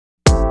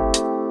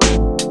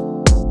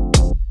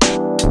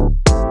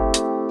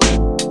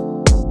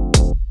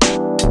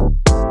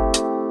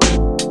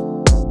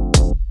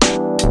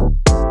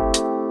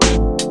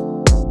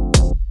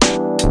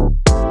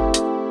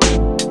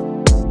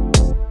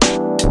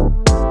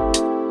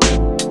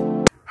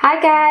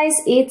Hi guys,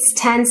 it's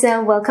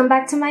Tanzzza. Welcome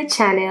back to my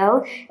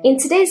channel. In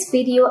today's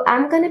video,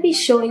 I'm going to be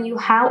showing you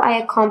how I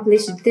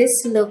accomplished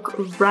this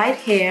look right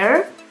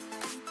here.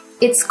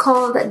 It's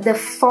called the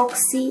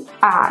Foxy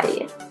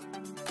Eye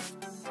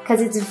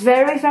because it's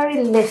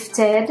very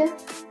lifted.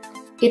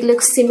 It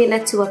looks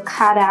similar to a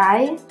cat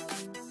eye.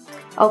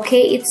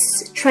 Okay,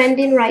 it's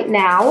trending right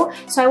now.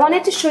 So I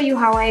wanted to show you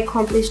how I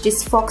accomplished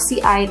this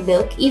foxy eye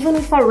look. Even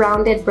with a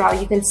rounded brow,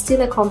 you can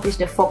still accomplish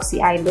the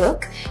foxy eye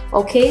look.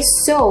 Okay,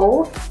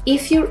 so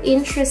if you're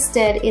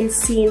interested in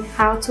seeing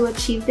how to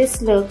achieve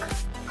this look,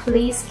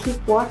 please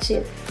keep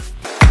watching.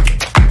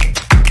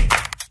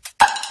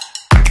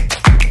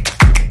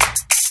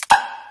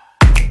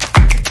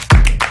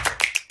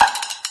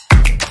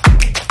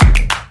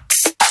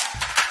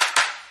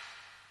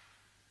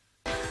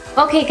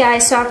 Okay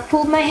guys, so I've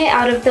pulled my hair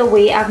out of the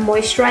way, I've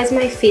moisturized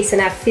my face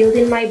and I've filled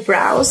in my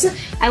brows.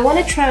 I want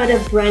to try out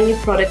a brand new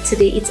product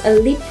today. It's a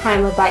lip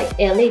primer by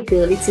LA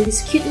Girl. It's in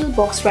this cute little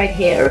box right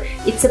here.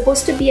 It's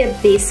supposed to be a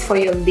base for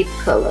your lip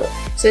color.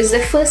 So it's the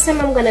first time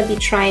I'm going to be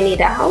trying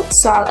it out.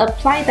 So I'll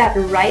apply that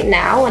right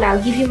now and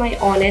I'll give you my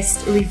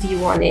honest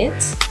review on it.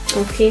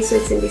 Okay, so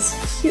it's in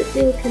this cute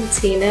little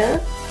container.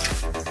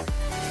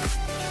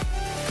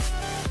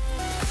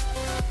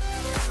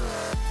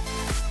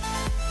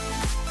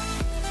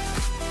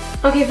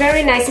 Okay,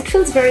 very nice. It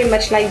feels very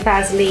much like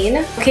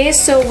Vaseline. Okay,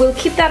 so we'll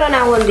keep that on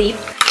our lip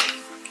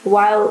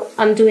while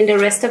I'm doing the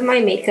rest of my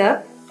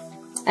makeup,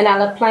 and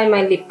I'll apply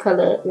my lip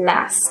color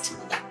last.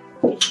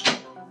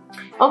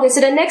 Okay, so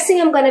the next thing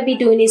I'm going to be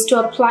doing is to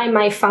apply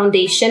my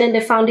foundation, and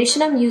the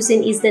foundation I'm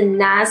using is the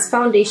NARS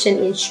foundation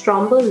in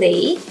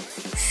Stromboli.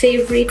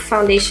 Favorite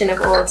foundation of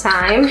all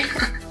time.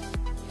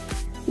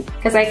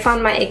 Because I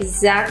found my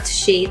exact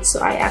shade, so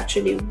I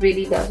actually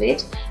really love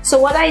it. So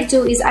what I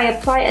do is I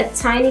apply a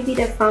tiny bit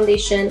of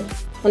foundation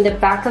on the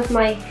back of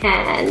my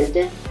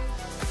hand,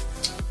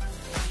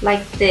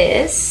 like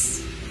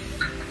this.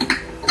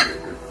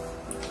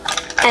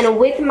 And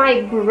with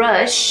my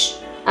brush,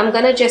 I'm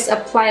gonna just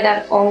apply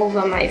that all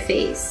over my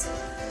face.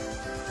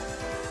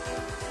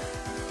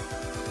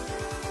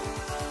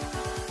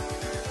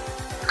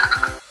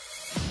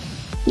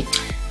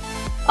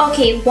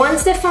 Okay,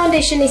 once the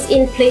foundation is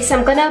in place,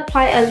 I'm gonna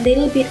apply a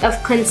little bit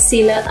of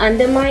concealer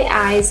under my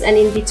eyes and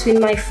in between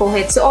my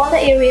forehead. So all the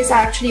areas I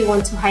actually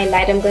want to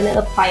highlight, I'm gonna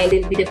apply a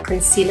little bit of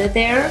concealer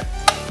there.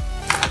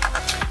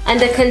 And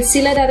the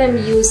concealer that I'm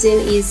using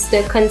is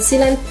the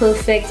Concealer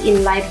Perfect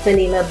in Light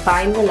Vanilla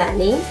by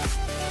Milani.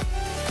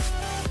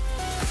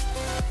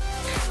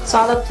 So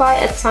I'll apply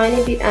a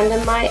tiny bit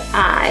under my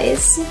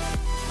eyes,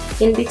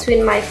 in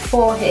between my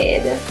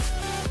forehead,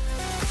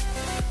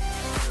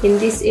 in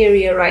this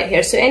area right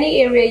here. So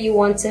any area you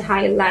want to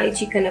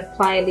highlight, you can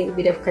apply a little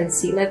bit of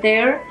concealer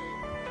there.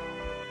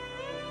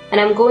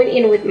 And I'm going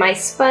in with my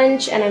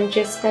sponge and I'm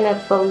just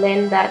gonna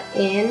blend that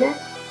in.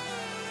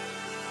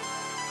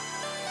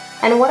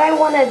 And what I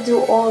want to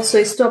do also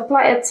is to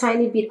apply a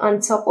tiny bit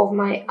on top of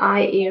my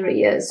eye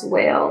area as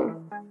well.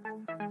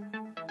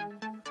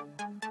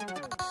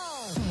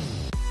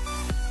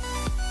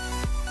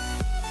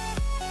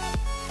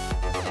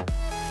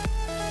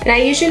 And I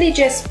usually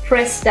just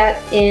press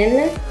that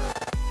in,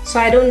 so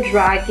I don't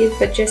drag it,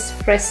 but just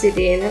press it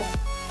in.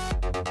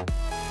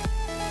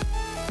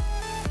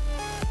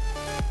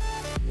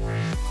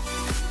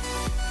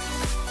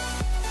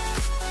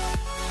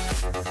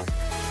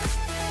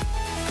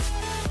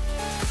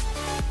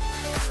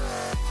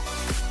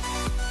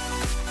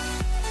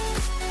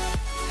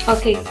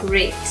 Okay,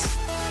 great.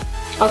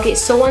 Okay,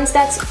 so once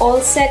that's all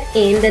set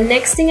in, the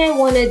next thing I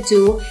want to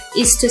do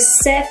is to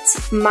set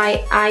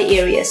my eye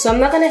area. So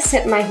I'm not going to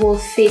set my whole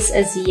face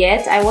as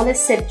yet. I want to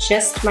set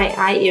just my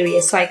eye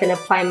area so I can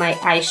apply my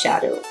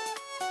eyeshadow.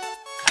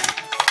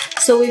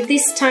 So with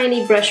this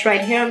tiny brush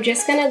right here, I'm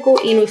just going to go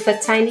in with a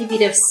tiny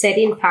bit of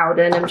setting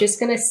powder and I'm just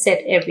going to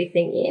set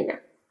everything in.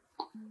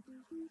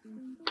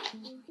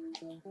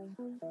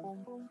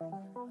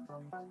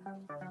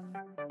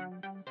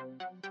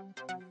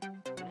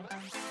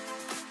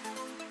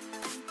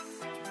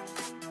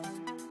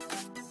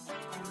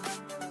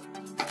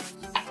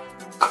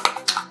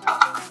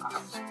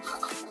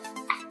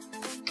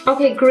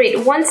 Okay,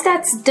 great. Once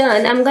that's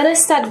done, I'm gonna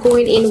start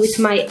going in with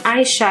my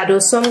eyeshadow.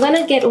 So I'm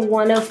gonna get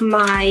one of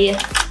my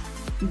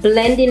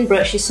blending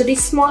brushes, so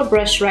this small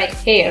brush right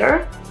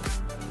here,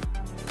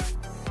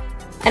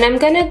 and I'm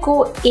gonna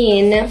go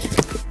in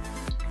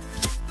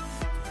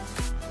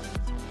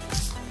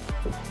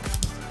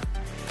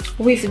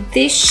with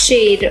this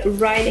shade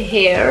right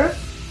here.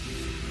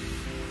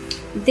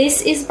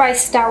 This is by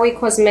Starway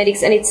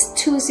Cosmetics and it's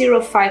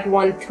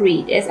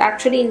 20513. There's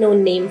actually no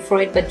name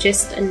for it but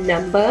just a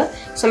number.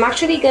 So I'm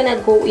actually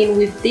gonna go in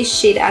with this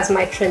shade as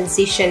my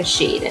transition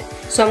shade.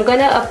 So I'm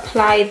gonna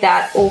apply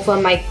that over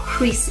my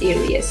crease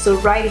area, so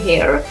right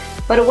here.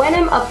 But when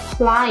I'm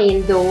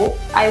applying though,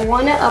 I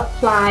wanna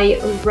apply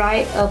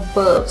right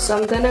above. So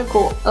I'm gonna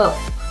go up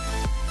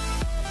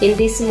in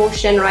this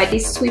motion, right,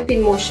 this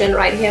sweeping motion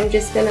right here. I'm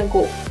just gonna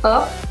go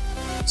up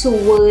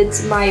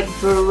towards my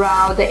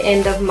brow, the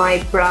end of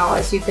my brow,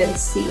 as you can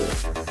see.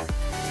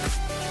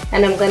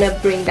 and I'm gonna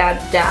bring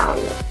that down.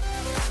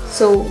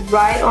 So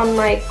right on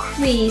my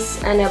crease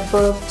and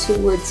above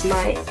towards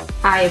my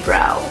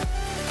eyebrow.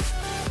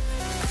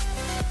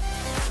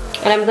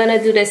 And I'm gonna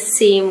do the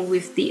same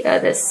with the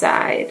other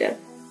side.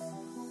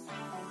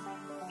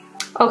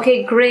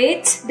 Okay,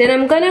 great. Then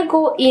I'm gonna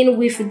go in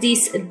with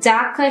this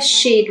darker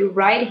shade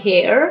right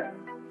here.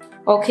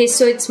 Okay,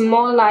 so it's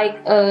more like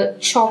a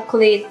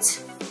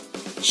chocolate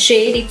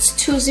shade. It's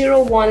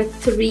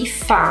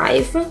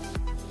 20135.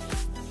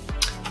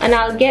 And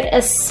I'll get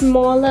a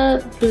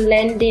smaller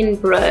blending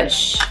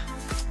brush.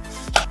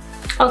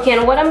 Okay,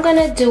 and what I'm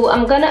gonna do,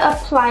 I'm gonna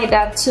apply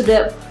that to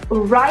the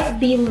right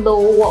below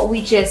what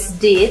we just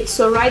did.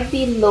 So right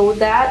below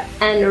that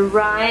and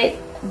right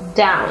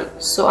down.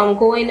 So I'm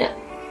going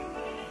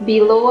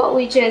below what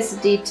we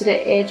just did to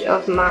the edge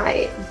of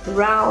my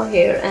brow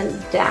here and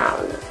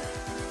down.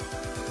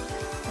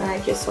 And I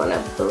just want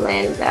to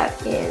blend that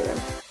in.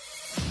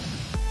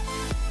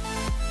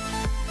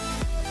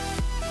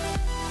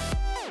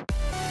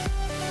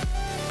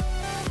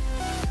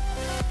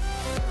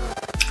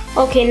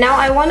 Okay, now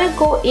I want to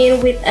go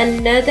in with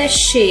another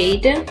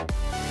shade,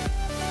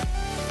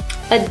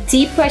 a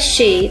deeper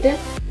shade.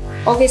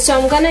 Okay, so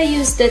I'm gonna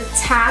use the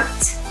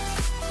Tact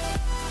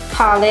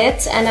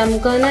palette and I'm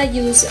gonna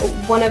use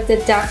one of the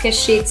darker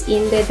shades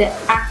in there, the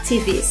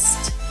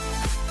Activist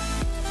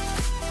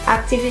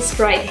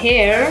right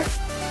here,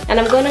 and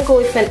I'm gonna go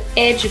with an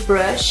edge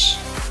brush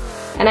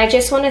and I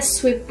just want to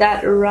sweep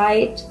that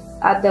right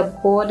at the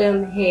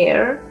bottom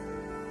here,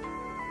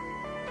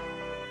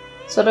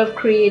 sort of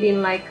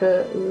creating like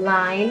a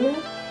line,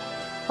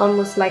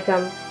 almost like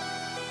I'm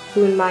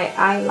doing my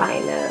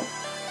eyeliner.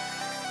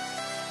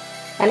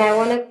 And I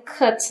want to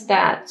cut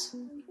that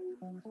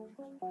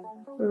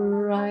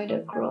right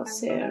across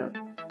here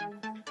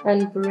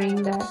and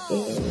bring that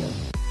in.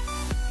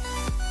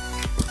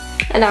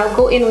 And I'll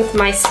go in with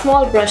my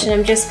small brush and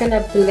I'm just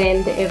gonna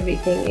blend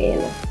everything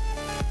in.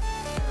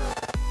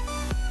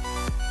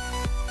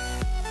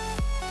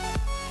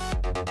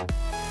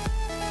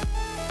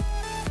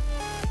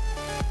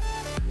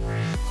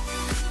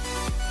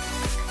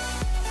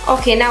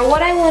 Okay, now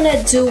what I want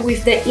to do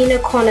with the inner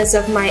corners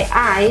of my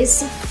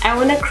eyes, I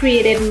want to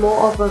create it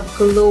more of a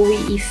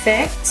glowy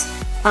effect.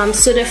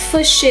 So the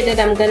first shade that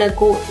I'm gonna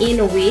go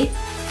in with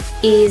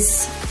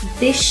is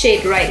this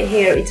shade right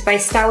here. It's by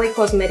Starway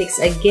Cosmetics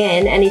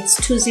again, and it's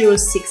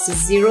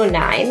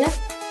 20609.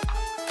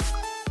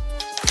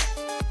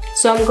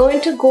 So I'm going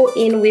to go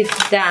in with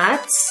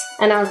that,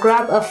 and I'll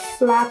grab a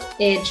flat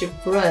edge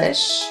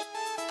brush,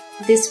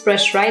 this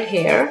brush right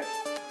here,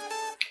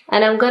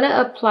 and I'm gonna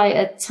apply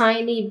a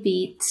tiny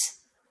bit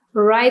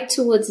right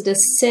towards the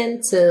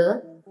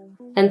center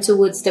and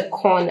towards the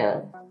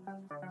corner.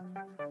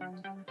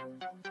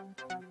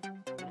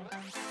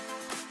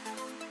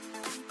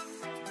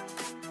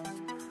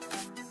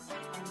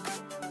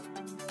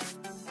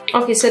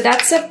 Okay, so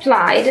that's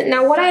applied.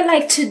 Now what I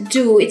like to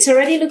do, it's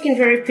already looking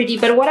very pretty,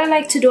 but what I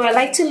like to do, I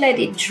like to let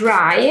it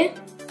dry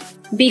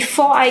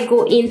before I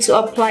go in to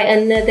apply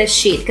another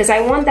shade, because I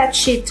want that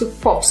shade to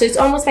pop. So it's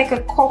almost like a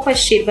copper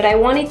shade, but I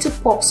want it to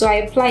pop. So I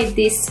apply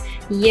this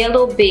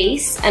yellow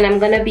base and I'm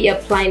gonna be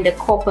applying the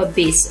copper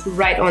base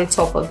right on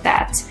top of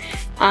that.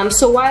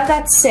 So while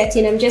that's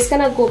setting, I'm just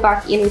gonna go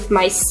back in with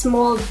my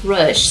small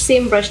brush,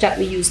 same brush that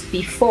we used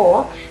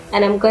before,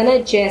 and I'm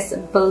gonna just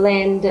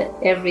blend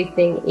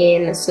everything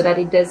in so that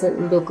it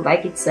doesn't look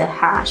like it's a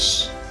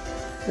hash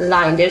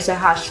line. There's a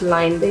hash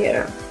line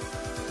there.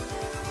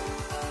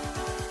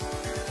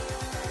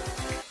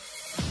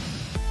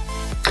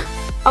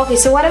 Okay,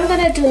 so what I'm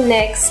gonna do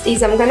next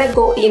is I'm gonna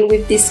go in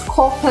with this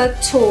copper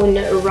tone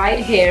right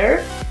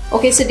here.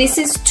 Okay, so this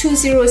is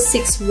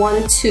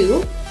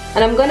 20612,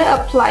 and I'm gonna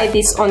apply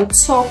this on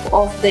top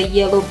of the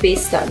yellow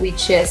base that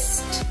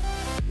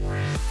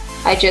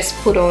I just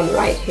put on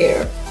right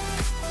here.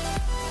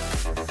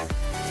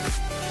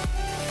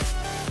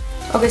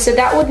 Okay, so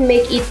that would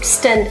make it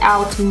stand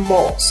out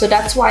more. So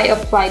that's why I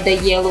applied the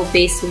yellow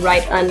base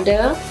right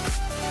under,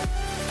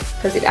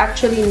 because it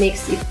actually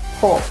makes it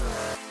pop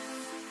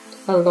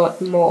a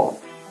lot more.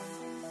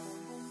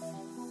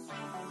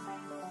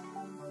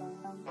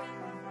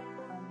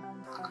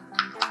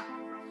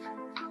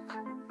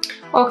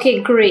 Okay,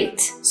 great.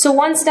 So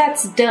once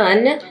that's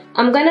done,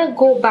 I'm gonna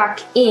go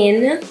back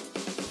in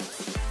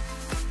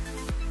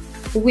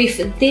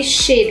with this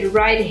shade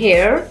right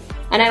here,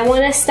 and I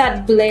want to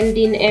start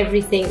blending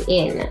everything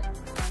in,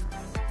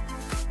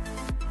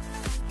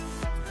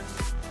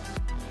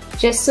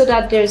 just so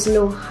that there's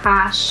no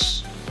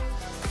hash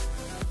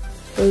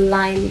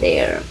line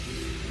there.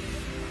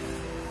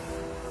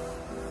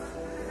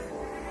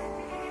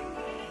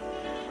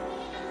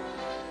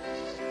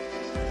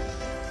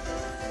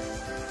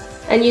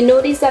 And you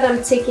notice that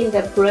I'm taking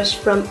the brush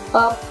from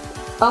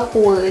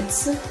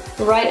upwards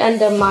right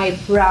under my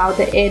brow,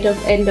 the end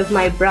of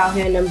my brow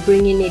here, and I'm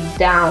bringing it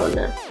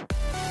down,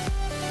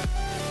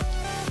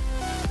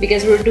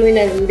 because we're doing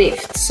a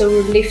lift, so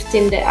we're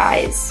lifting the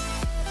eyes.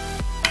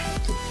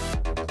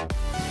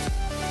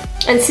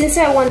 And since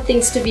I want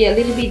things to be a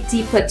little bit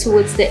deeper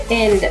towards the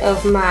end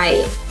of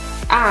my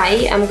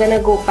eye, I'm gonna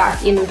go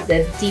back in with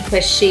the deeper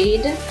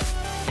shade.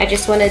 I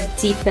just want to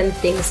deepen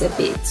things a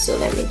bit, so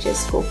let me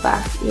just go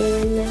back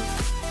in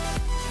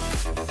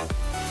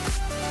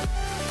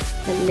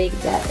and make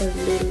that a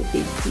little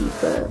bit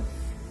deeper.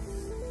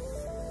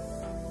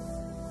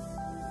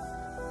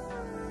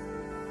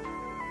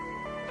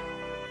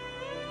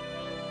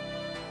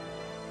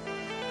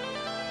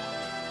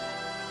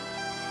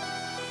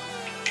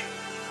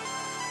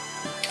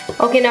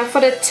 Okay, now for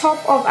the top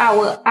of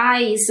our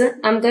eyes,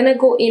 I'm gonna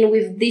go in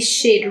with this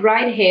shade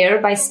right here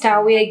by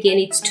Starway again.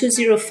 It's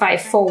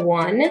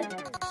 20541.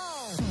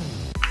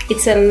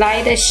 It's a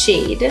lighter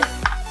shade.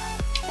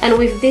 And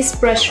with this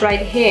brush right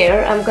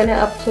here, I'm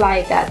gonna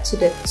apply that to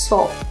the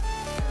top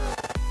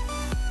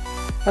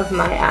of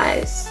my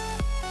eyes.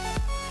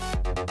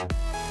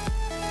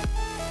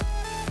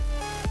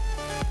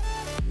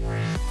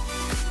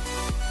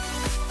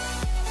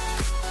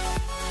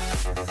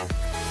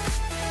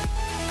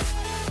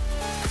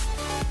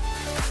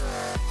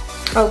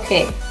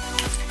 Okay,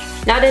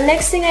 now the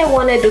next thing I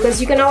want to do, because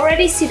you can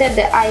already see that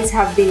the eyes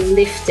have been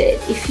lifted.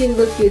 If you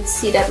look, you'd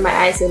see that my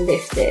eyes are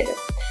lifted.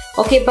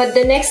 Okay, but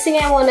the next thing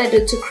I want to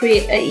do to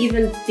create an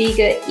even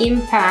bigger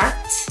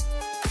impact,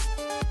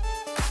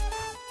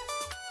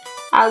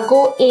 I'll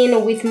go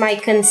in with my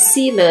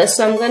concealer.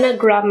 So I'm gonna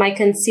grab my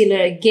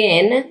concealer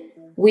again,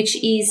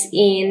 which is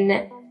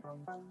in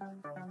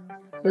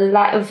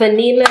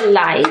Vanilla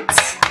Light.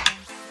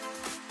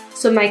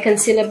 So my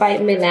concealer by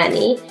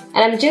Milani,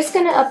 and I'm just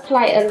gonna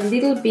apply a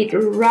little bit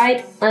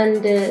right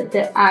under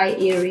the eye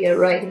area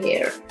right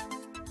here.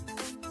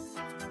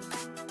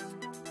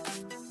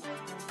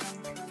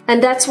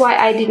 And that's why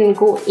I didn't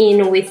go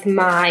in with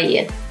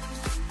my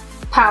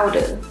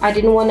powder. I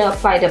didn't want to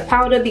apply the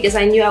powder because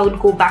I knew I would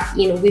go back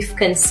in with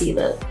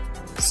concealer.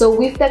 So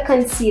with the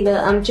concealer,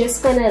 I'm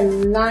just gonna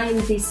line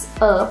this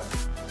up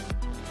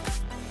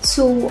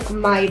to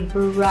my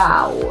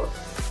brow,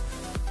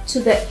 to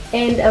the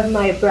end of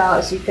my brow,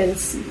 as you can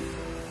see.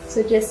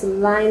 So just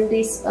line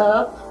this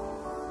up.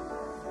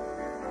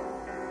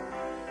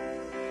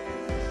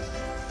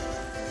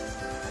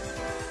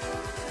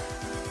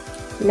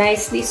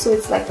 Nicely, so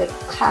it's like a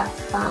cat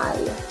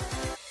eye.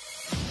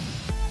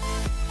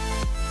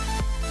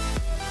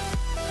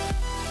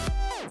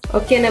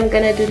 Okay, and I'm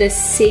gonna do the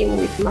same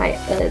with my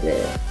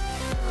other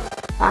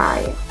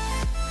eye.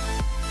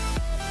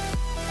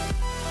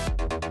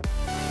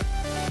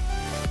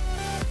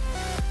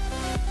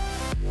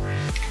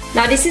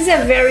 Now this is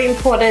a very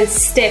important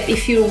step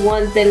if you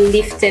want the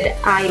lifted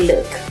eye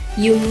look.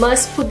 You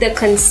must put the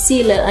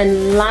concealer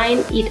and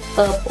line it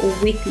up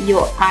with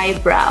your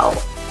eyebrow.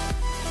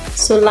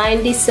 So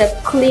line this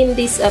up, clean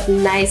this up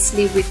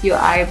nicely with your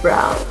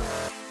eyebrow.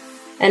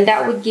 And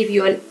that would give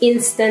you an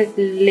instant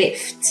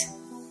lift.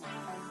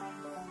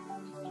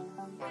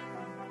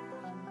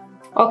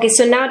 Okay,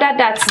 so now that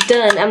that's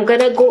done, I'm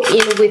gonna go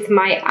in with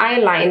my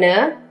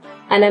eyeliner,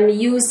 and I'm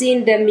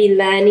using the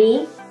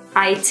Milani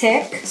Eye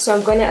Tech. So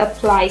I'm gonna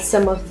apply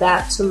some of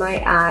that to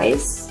my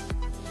eyes.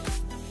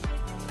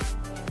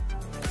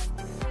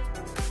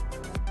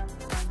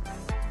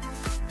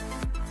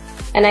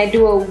 And I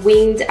do a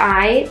winged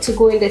eye to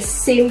go in the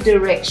same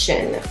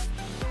direction.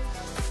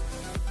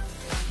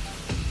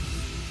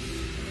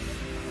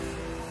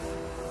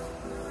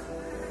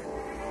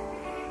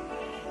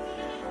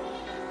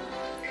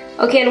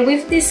 Okay, and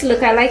with this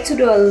look, I like to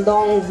do a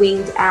long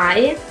winged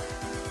eye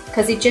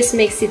because it just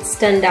makes it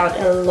stand out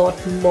a lot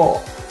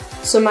more.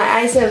 So my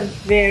eyes are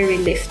very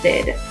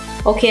lifted.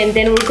 Okay, and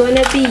then we're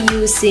gonna be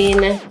using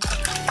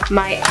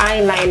my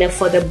eyeliner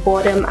for the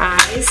bottom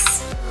eyes.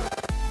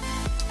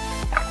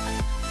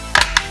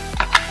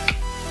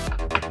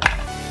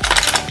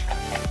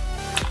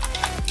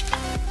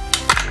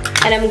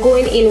 And I'm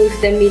going in with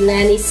the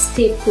Milani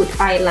Stay Put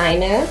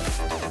eyeliner.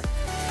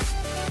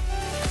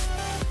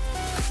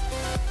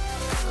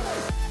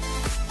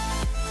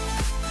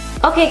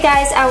 Okay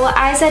guys, our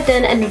eyes are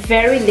done and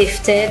very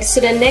lifted. So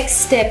the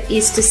next step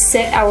is to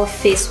set our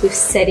face with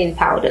setting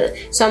powder.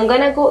 So I'm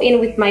gonna go in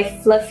with my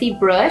fluffy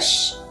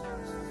brush.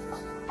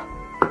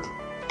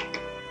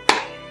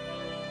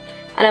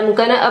 And I'm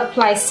gonna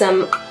apply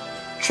some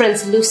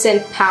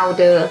translucent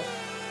powder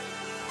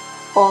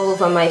all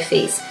over my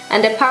face.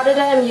 And the powder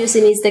that I'm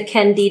using is the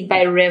Candide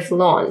by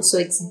Revlon. So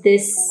it's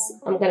this,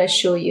 I'm gonna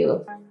show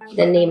you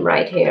the name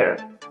right here.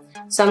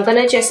 So I'm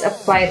gonna just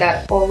apply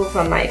that all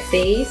over my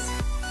face.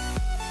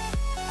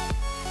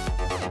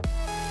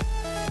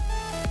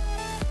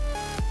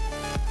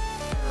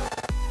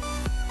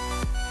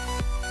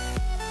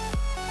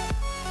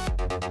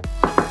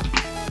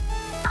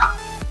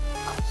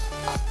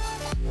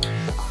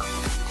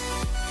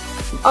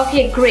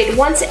 Okay, great.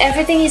 Once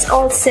everything is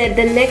all set,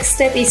 the next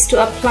step is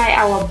to apply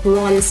our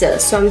bronzer.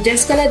 So I'm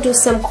just gonna do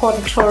some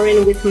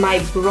contouring with my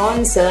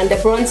bronzer, and the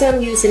bronzer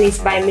I'm using is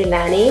by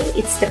Milani.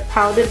 It's the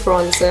powdered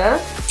bronzer.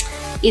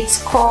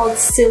 It's called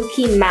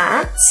Silky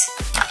Matte.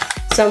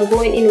 So I'm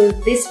going in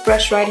with this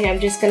brush right here. I'm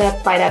just gonna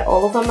apply that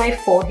all over my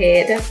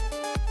forehead.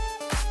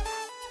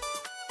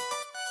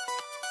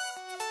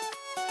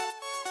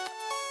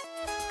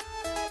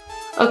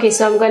 Okay,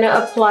 so I'm gonna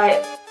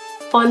apply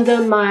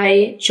under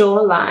my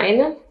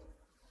jawline.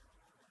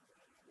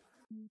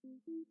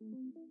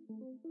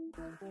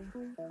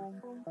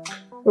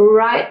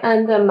 Right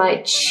under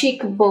my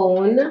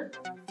cheekbone.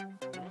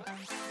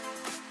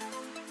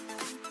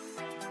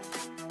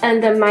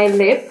 Under my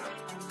lip.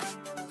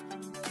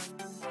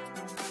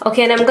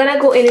 Okay, and I'm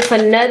gonna go in with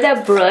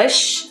another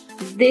brush.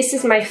 This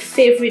is my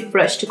favorite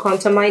brush to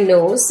contour my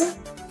nose.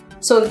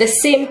 So with the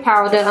same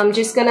powder, I'm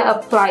just gonna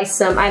apply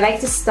some. I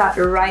like to start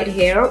right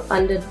here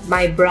under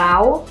my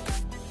brow,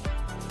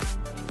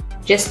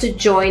 just to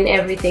join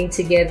everything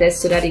together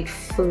so that it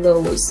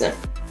flows.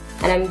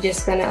 And I'm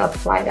just gonna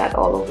apply that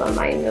all over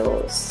my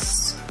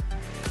nose.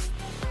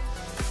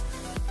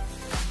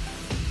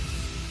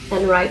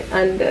 And right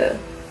under.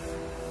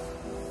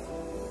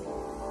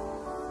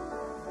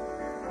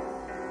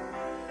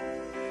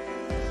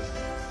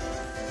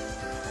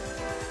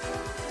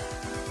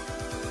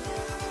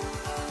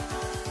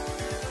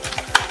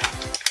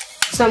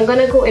 So I'm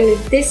gonna go in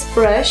with this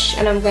brush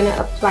and I'm gonna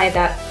apply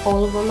that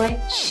all over my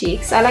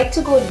cheeks. I like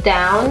to go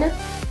down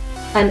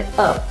and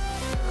up.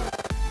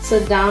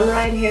 So down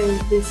right here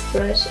with this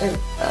brush and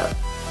up.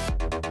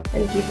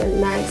 And give a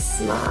nice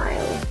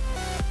smile.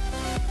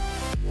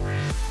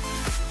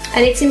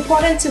 And it's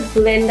important to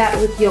blend that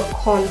with your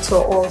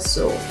contour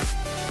also.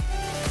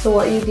 So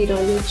what you did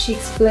on your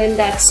cheeks, blend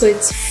that so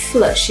it's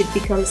flush, it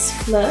becomes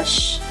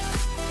flush.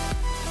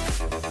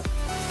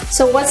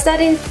 So once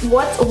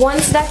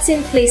that's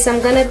in place, I'm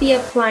gonna be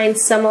applying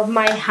some of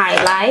my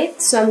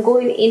highlight. So I'm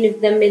going in with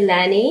the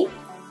Milani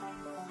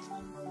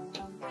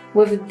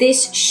with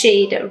this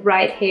shade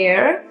right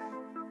here,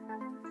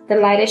 the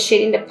lightest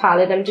shade in the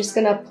palette. I'm just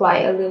gonna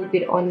apply a little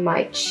bit on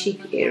my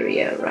cheek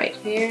area right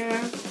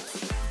here.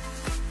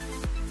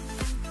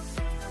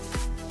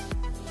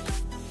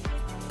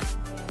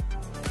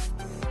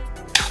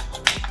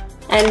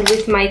 And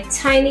with my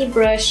tiny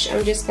brush,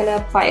 I'm just gonna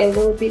apply a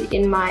little bit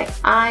in my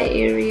eye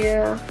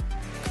area,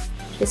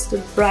 just to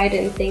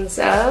brighten things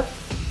up.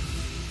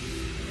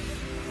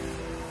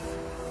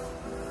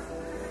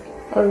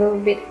 A little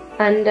bit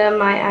under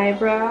my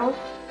eyebrow.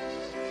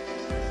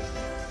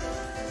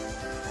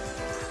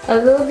 A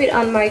little bit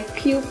on my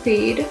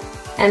pupil,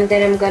 and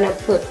then I'm gonna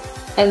put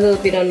a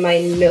little bit on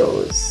my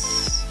nose.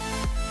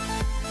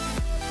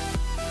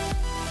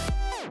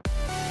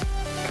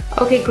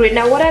 Okay, great.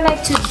 Now what I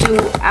like to do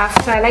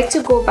after, I like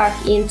to go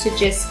back in to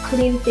just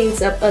clean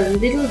things up a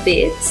little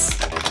bit.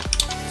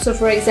 So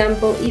for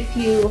example, if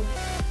you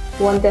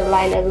want the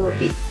line a little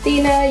bit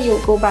thinner,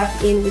 you'll go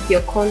back in with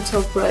your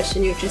contour brush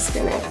and you're just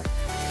gonna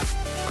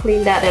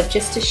clean that up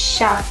just to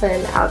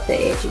sharpen out the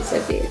edges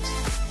a bit.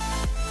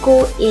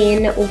 Go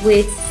in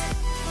with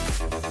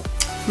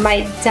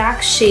my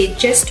dark shade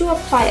just to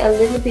apply a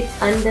little bit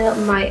under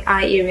my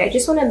eye area. I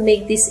just want to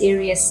make this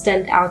area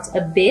stand out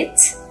a bit.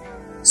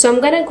 So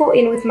I'm gonna go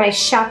in with my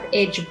sharp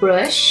edge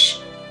brush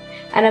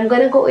and I'm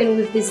gonna go in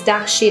with this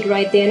dark shade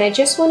right there, and I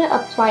just want to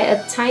apply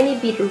a tiny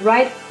bit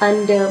right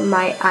under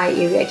my eye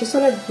area. I just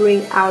want to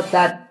bring out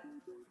that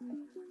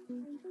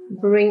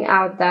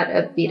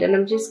a bit, and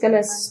I'm just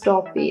gonna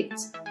stop it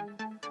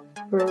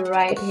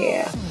right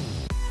here.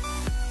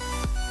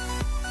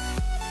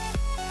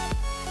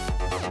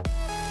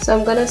 So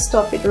I'm gonna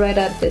stop it right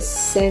at the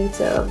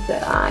center of the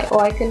eye,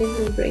 or I can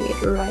even bring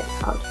it right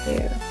out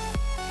here.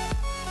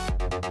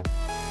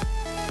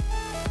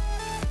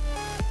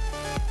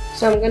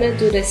 So I'm gonna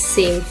do the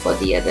same for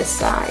the other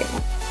side.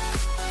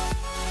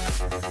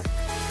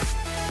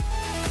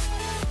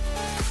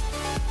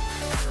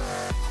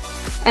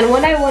 And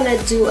what I want to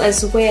do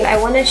as well, I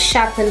want to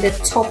sharpen the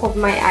top of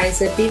my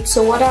eyes a bit.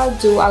 So what I'll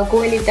do, I'll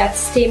go in with that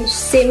same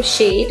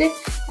shade,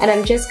 and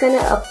I'm just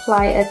gonna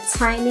apply a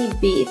tiny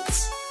bit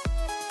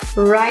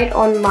right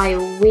on my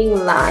wing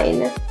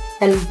line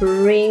and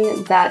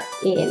bring that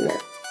in.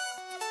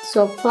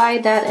 So apply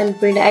that and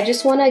bring it. I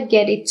just want to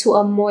get it to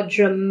a more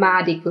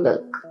dramatic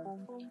look.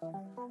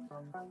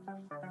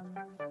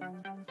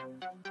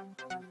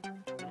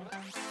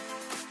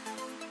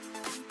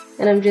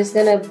 And I'm just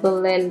gonna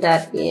blend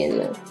that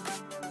in.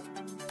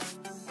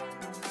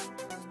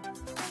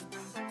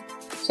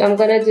 So I'm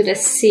gonna do the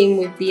same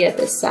with the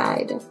other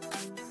side.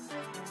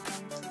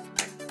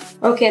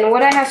 Okay, and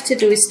what I have to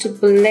do is to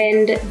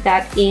blend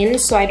that in,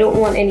 so I don't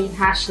want any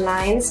harsh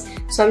lines.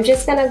 So I'm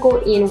just gonna go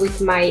in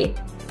with my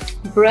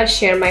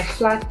brush here, my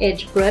flat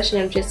edge brush,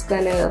 and I'm just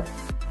gonna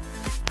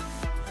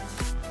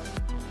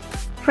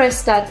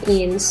press that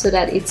in so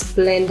that it's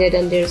blended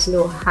and there's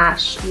no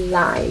harsh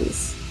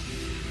lines.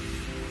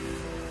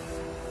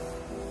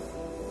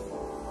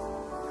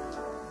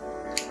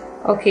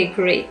 Okay,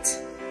 great.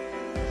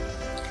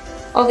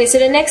 Okay, so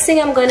the next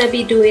thing I'm gonna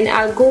be doing,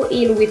 I'll go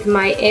in with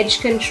my edge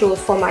control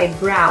for my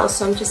brows.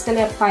 So I'm just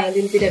gonna apply a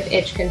little bit of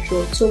edge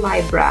control to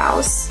my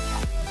brows.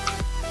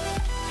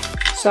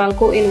 So I'll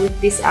go in with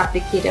this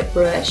applicator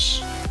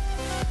brush.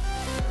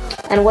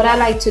 And what I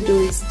like to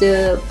do is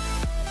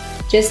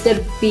just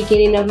the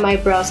beginning of my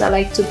brows, I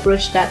like to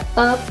brush that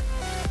up.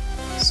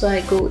 So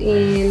I go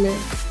in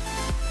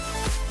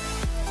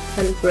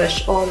and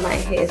brush all my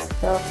hairs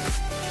up.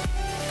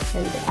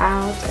 and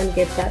out and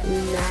get that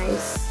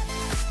nice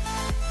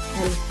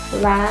and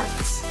flat.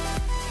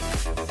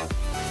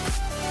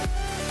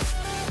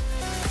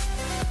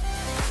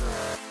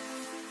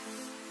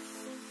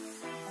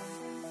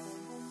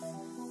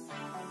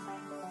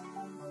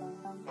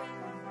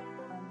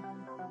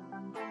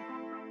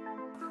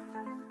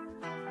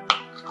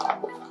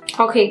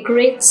 Okay,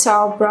 great. So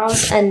our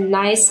brows are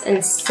nice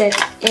and set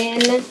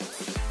in.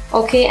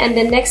 Okay, and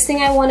the next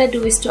thing I want to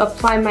do is to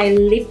apply my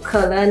lip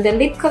color, and the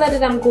lip color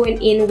that I'm going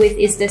in with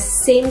is the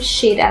same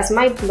shade as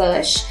my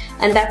blush,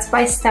 and that's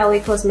by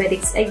Styleway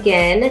Cosmetics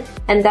again,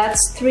 and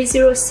that's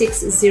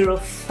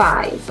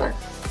 30605.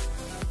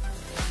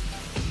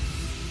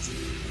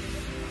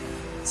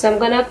 So I'm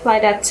gonna apply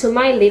that to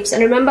my lips,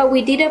 and remember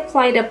we did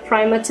apply the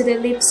primer to the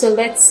lips, so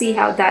let's see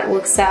how that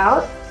works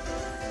out.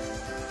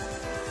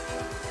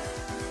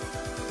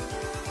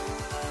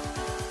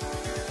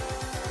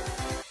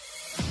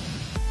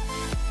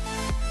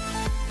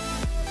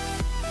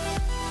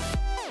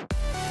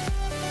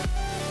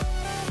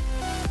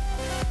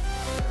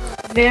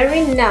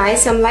 Very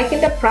nice. I'm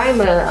liking the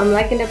primer. I'm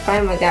liking the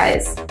primer,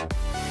 guys,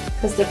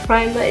 because the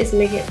primer is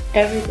making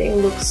everything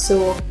look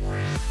so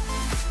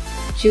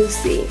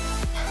juicy.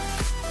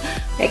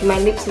 Like my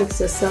lips look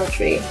so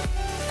sultry.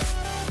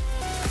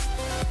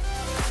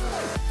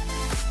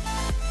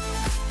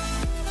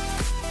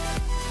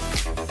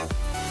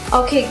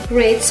 Okay,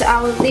 great. So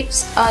our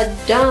lips are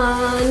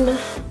done.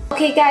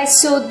 Okay guys,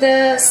 so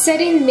the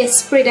setting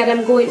mist spray that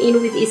I'm going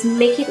in with is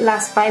Make It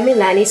Last by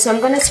Milani. So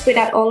I'm gonna spray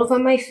that all over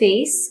my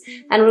face,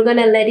 and we're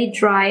gonna let it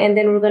dry, and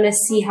then we're gonna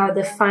see how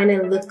the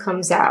final look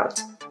comes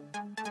out.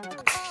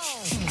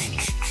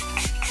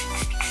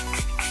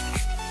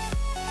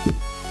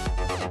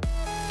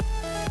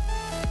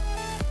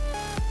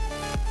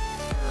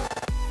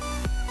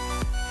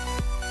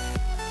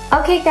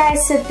 Okay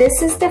guys, so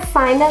this is the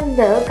final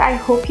look. I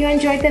hope you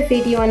enjoyed the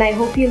video, and I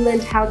hope you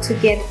learned how to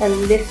get a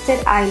lifted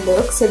eye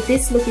look. So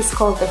this look is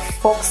called the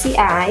foxy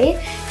eye,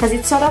 because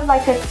it's sort of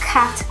like a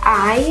cat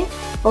eye.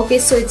 Okay,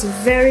 so it's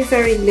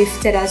very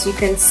lifted, as you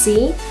can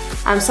see.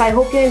 So I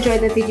hope you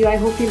enjoyed the video. I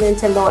hope you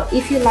learned a lot.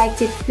 If you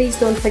liked it, please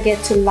don't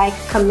forget to like,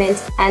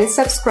 comment and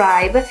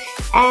subscribe,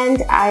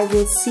 and I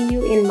will see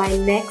you in my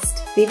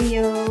next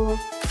video.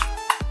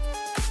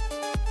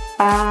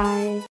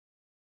 Bye.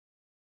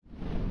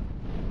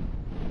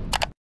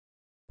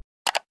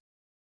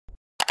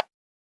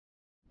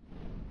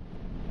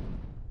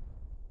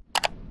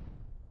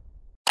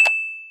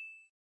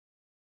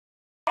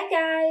 Hi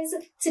guys!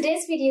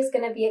 Today's video is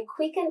gonna be a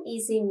quick and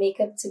easy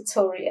makeup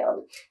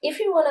tutorial. If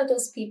you're one of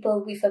those people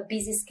with a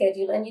busy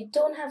schedule and you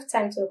don't have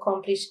time to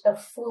accomplish a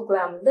full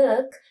glam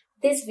look,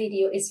 this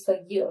video is for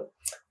you.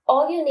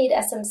 All you need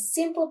are some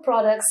simple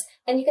products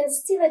and you can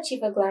still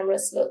achieve a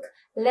glamorous look.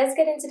 Let's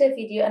get into the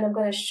video and I'm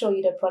gonna show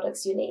you the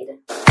products you need.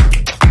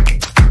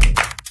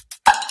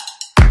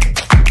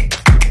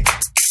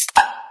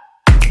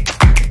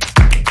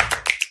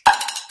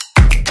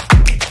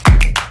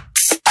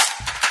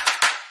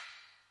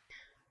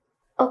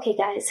 Okay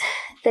guys,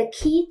 the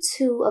key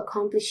to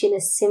accomplishing a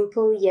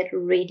simple yet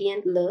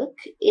radiant look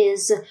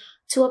is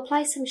to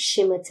apply some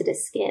shimmer to the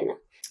skin.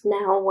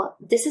 Now,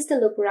 this is the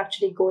look we're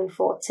actually going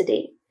for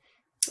today.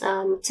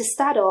 To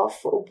start off,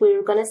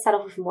 we're going to start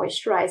off with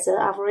moisturizer.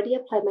 I've already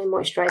applied my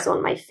moisturizer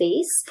on my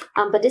face,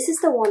 but this is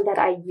the one that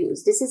I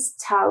use. This is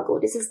Talgo.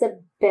 This is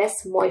the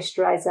best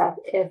moisturizer I've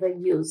ever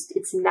used.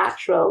 It's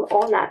natural,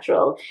 all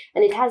natural,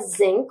 and it has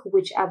zinc,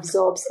 which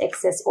absorbs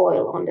excess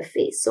oil on the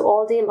face. So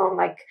all day long,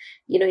 like,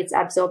 you know, it's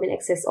absorbing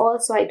excess oil,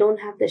 so I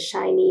don't have the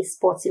shiny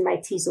spots in my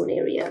T-zone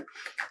area.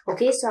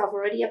 Okay, so I've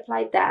already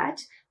applied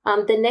that.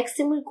 The next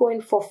thing we're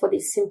going for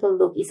this simple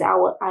look is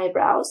our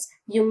eyebrows.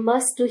 You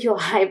must do your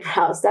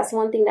eyebrows. That's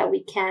one thing that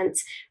we can't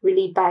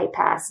really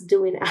bypass,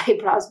 doing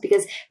eyebrows,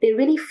 because they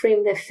really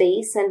frame the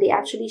face and they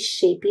actually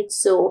shape it,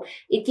 so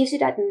it gives you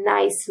that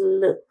nice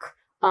look.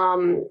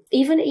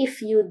 Even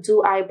if you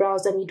do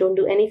eyebrows and you don't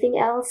do anything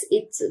else,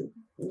 it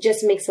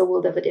just makes a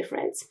world of a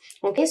difference.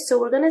 Okay, so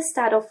we're gonna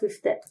start off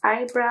with the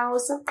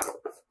eyebrows.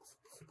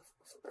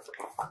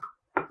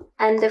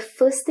 And the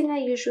first thing I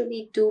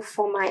usually do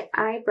for my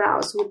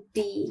eyebrows would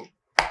be,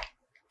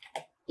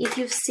 if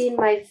you've seen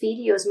my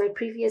videos, my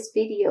previous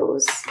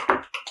videos,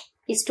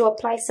 is to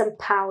apply some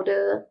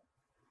powder.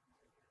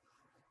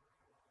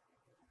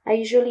 I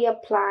usually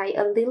apply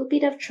a little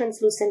bit of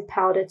translucent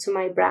powder to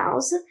my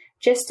brows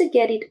just to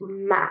get it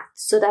matte,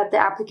 so that the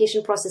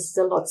application process is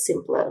a lot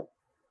simpler.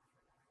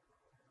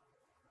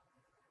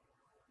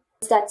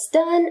 Once that's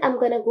done, I'm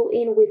going to go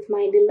in with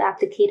my little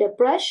applicator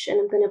brush and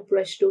I'm going to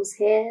brush those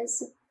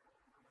hairs.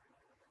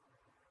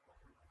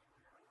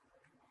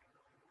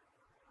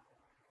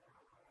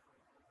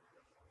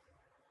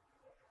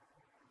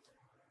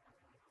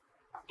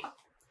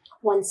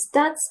 Once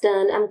that's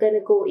done, I'm going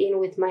to go in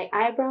with my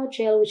eyebrow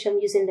gel, which I'm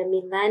using the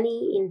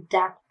Milani in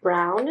dark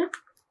brown.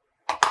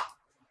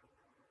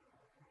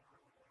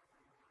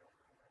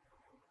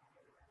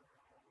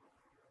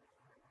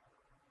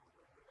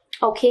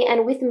 Okay,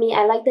 and with me,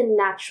 I like the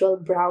natural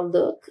brow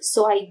look.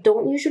 So I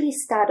don't usually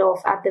start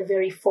off at the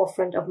very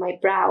forefront of my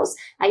brows.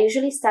 I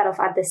usually start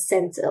off at the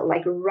center,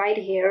 like right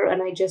here,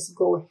 and I just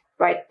go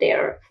right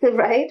there,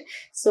 right?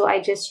 So I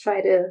just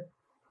try to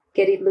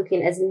get it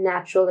looking as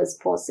natural as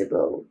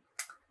possible.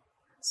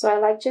 So I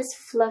like just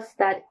fluff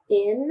that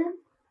in.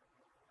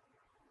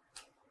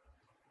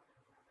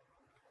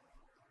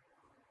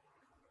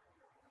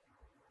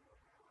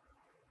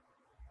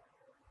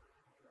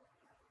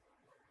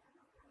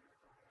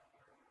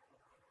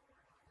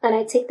 And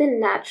I take the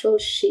natural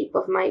shape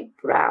of my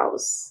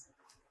brows.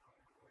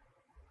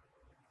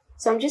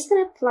 So I'm just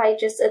going to apply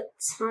just a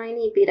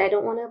tiny bit. I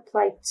don't want to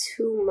apply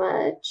too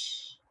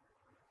much.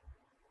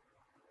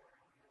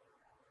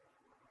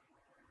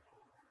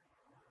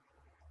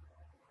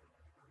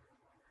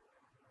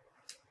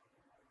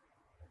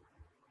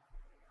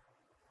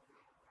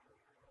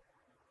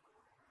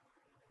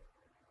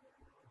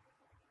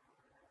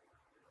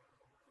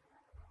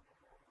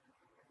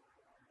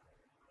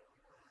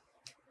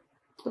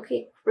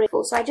 Okay, great.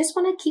 So I just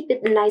want to keep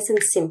it nice and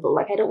simple.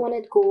 Like I don't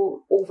want to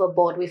go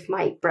overboard with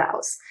my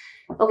brows.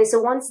 Okay,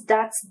 so once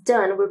that's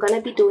done, we're going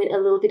to be doing a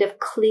little bit of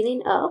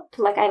cleaning up.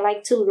 Like I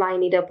like to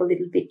line it up a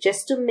little bit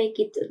just to make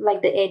it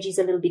like the edges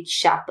a little bit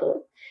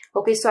sharper.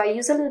 Okay, so I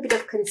use a little bit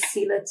of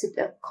concealer to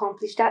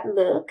accomplish that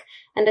look.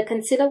 And the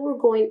concealer we're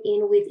going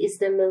in with is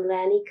the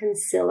Milani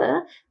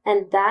concealer.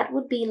 And that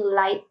would be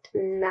light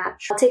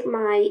natural. I'll take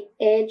my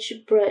edge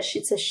brush.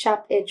 It's a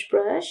sharp edge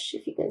brush,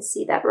 if you can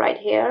see that right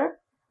here.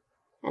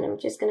 And I'm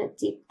just gonna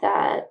dip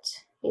that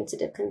into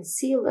the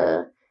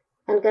concealer.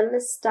 I'm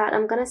gonna start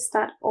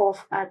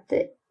off at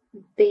the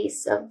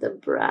base of the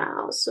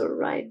brow, so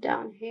right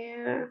down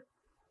here.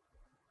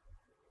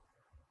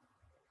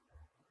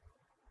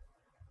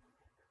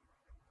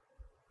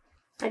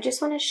 I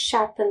just want to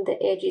sharpen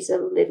the edges a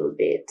little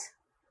bit.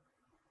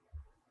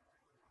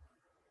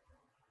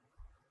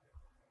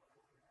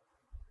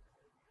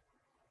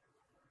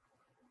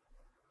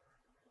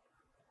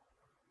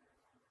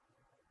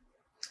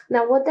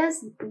 Now what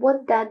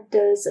that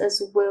does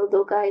as well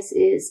though, guys,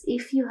 is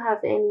if you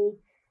have any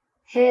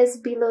hairs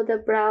below the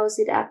brows,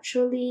 it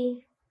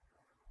actually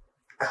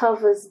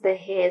covers the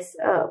hairs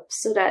up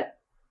so that,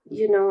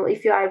 you know,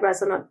 if your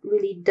eyebrows are not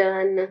really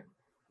done,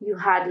 you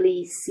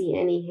hardly see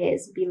any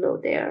hairs below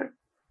there.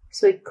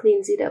 So it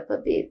cleans it up a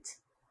bit.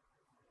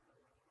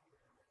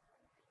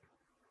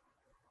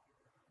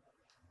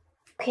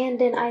 Okay, and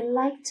then I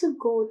like to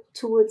go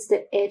towards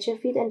the edge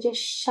of it and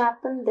just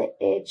sharpen the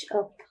edge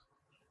up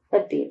a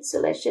bit. So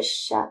let's just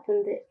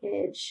sharpen the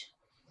edge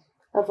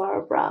of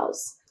our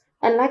brows.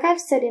 And like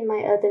I've said in my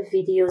other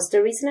videos,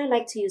 the reason I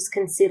like to use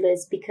concealer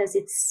is because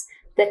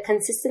the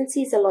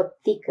consistency is a lot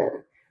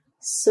thicker.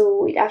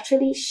 So it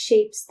actually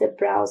shapes the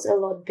brows a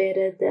lot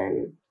better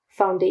than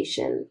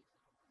foundation.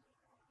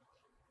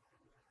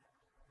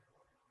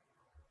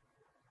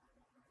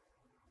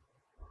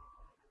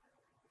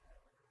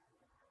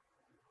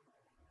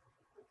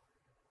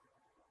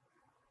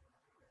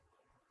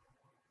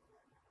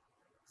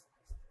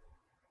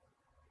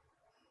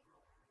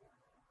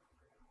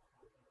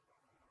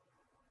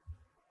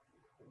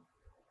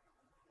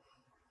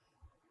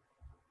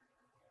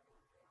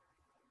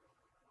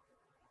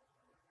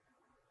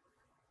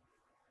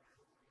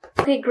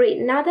 Okay, great.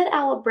 Now that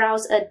our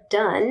brows are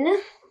done,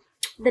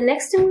 the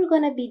next thing we're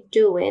going to be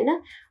doing,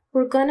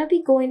 we're going to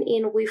be going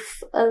in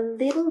with a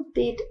little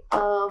bit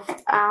of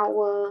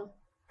our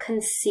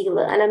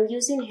concealer. And I'm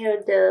using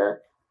here the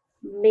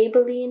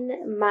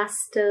Maybelline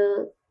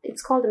Master,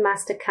 it's called the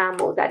Master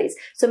Camo, that is.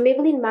 So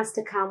Maybelline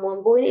Master Camo,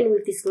 I'm going in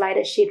with this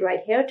lighter shade right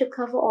here to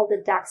cover all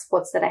the dark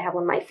spots that I have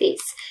on my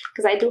face.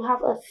 Because I do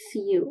have a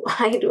few.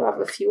 I do have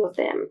a few of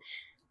them.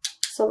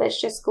 So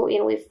let's just go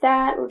in with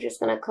that. We're just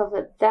going to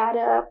cover that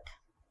up.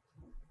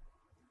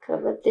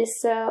 Cover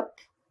this up.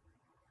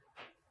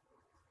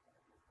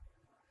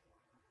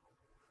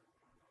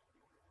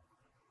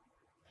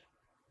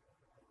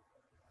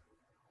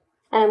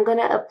 And I'm going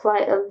to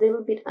apply a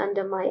little bit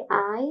under my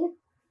eye.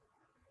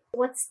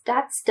 Once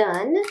that's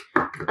done,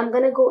 I'm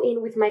going to go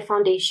in with my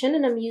foundation.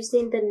 And I'm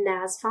using the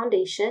NARS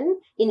foundation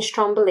in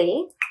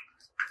Stromboli.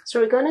 So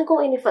we're going to go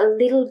in with a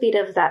little bit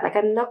of that. Like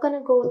I'm not going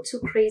to go too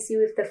crazy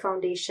with the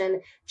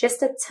foundation.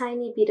 Just a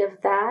tiny bit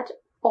of that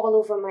all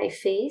over my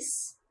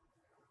face.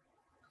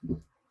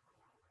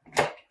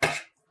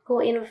 Go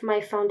in with my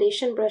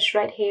foundation brush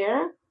right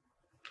here.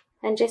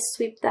 And just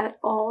sweep that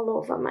all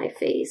over my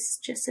face.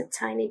 Just a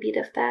tiny bit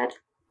of that.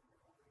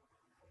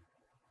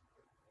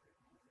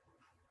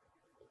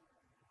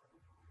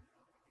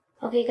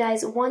 Okay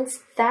guys, once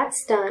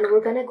that's done,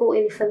 we're going to go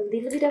in with a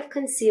little bit of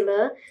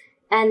concealer.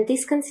 And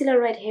this concealer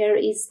right here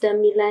is the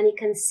Milani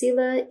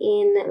concealer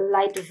in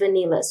light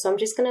vanilla. So I'm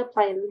just going to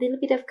apply a little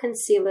bit of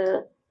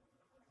concealer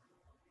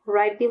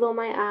right below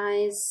my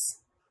eyes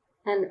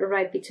and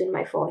right between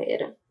my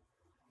forehead.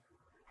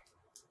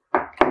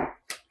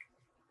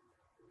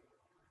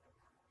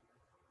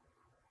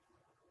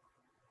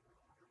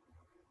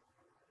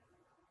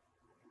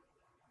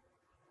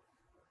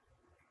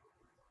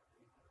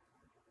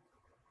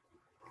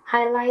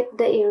 highlight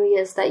the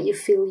areas that you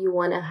feel you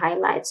want to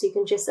highlight. So you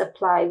can just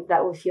apply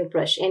that with your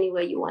brush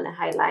anywhere you want to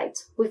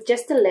highlight with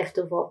just the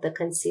leftover of the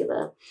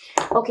concealer.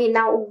 Okay,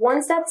 now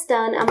once that's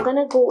done, I'm going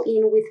to go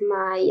in with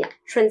my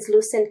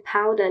translucent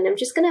powder and I'm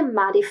just going to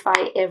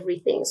mattify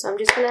everything. So I'm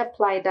just going to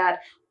apply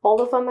that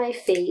all over my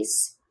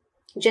face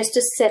just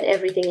to set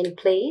everything in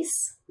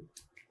place.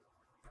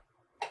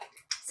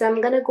 So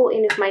I'm going to go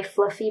in with my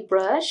fluffy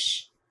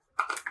brush,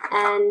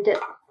 and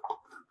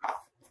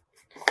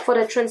for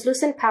the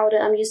translucent powder,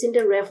 I'm using the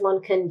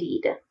Revlon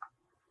Candide.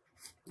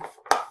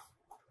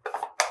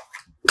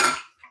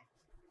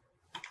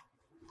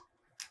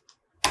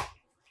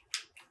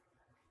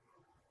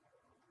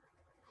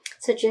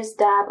 So just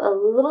dab a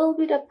little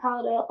bit of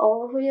powder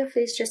all over your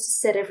face just to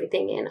set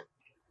everything in.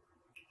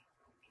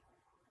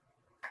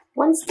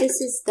 Once this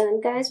is done,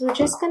 guys, we're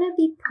just going to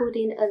be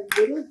putting a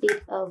little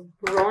bit of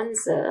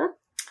bronzer.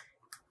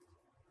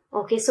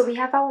 Okay, so we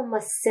have our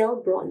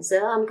Marcel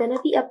bronzer. I'm going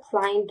to be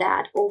applying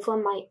that over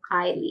my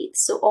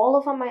eyelids. So all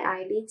over my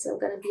eyelids, I'm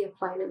going to be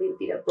applying a little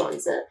bit of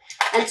bronzer.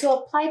 And to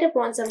apply the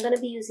bronzer, I'm going to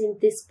be using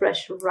this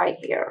brush right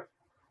here.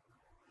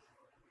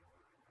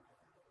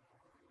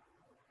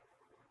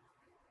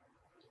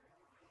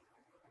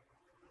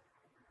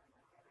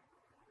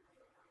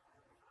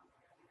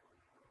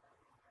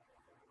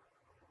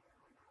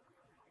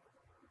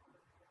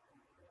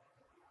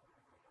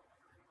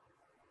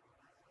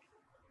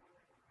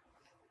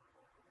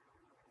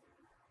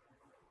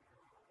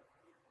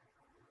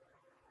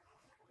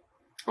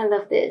 I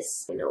love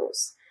this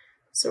nose.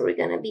 So we're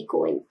gonna be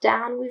going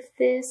down with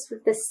this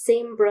with the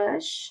same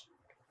brush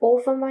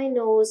over my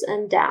nose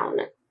and down.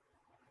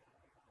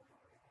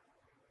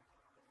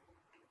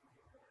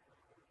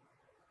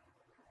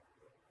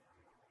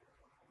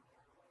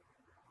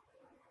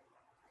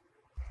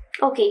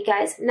 Okay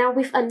guys, now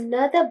with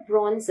another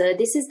bronzer,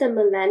 this is the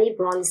Milani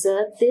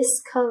bronzer.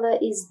 This color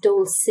is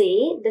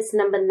Dolce, this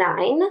number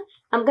 9.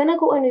 I'm gonna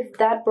go in with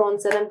that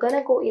bronzer and I'm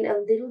gonna go in a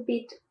little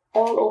bit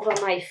all over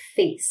my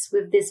face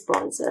with this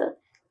bronzer.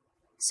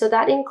 So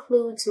that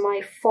includes my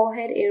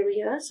forehead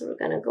area. So we're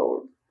gonna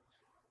go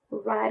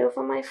right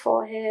over my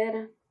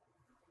forehead.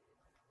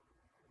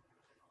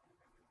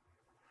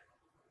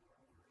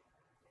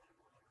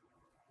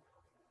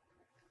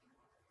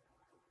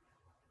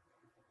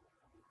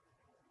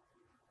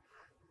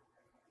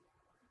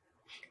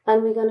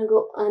 And we're gonna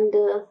go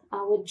under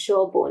our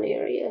jawbone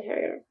area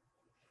here.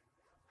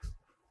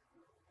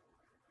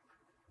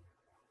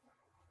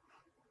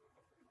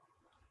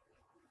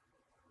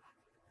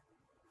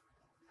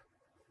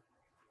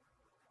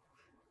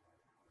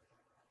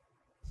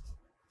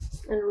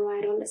 And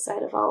right on the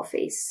side of our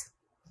face.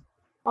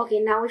 Okay,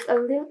 now with a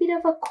little bit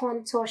of a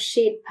contour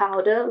shade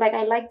powder, like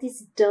I like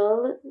this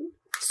dull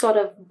sort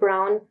of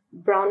brown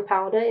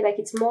powder, like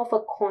it's more of a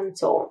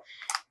contour.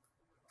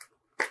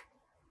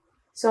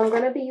 So I'm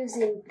going to be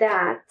using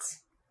that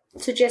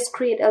to just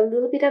create a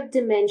little bit of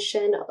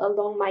dimension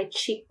along my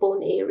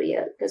cheekbone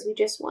area, because we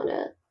just want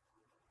to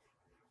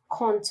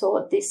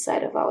contour this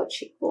side of our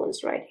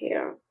cheekbones right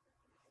here.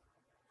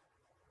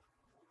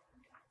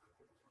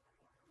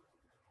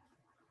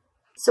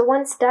 So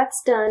once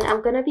that's done,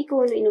 I'm going to be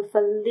going in with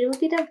a little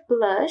bit of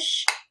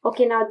blush.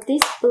 Okay, now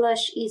this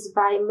blush is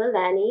by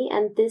Milani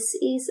and this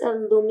is a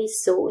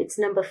Lumiso. It's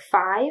number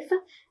 5.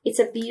 It's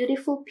a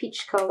beautiful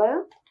peach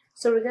color.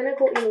 So we're going to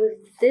go in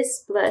with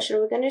this blush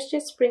and we're going to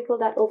just sprinkle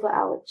that over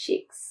our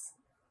cheeks.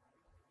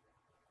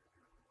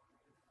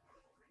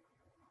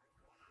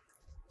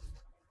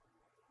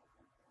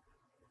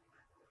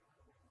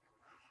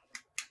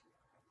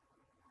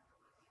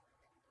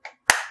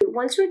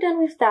 Once we're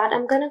done with that,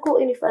 I'm going to go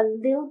in with a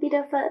little bit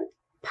of a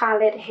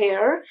palette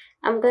here.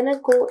 I'm going to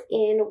go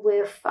in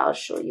with, I'll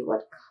show you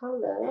what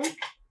color.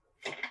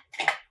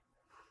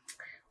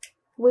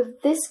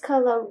 With this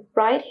color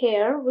right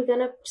here, we're going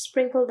to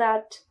sprinkle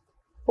that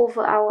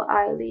over our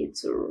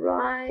eyelids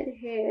right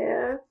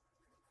here.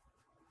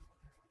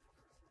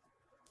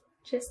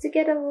 Just to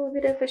get a little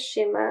bit of a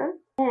shimmer.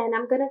 And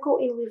I'm going to go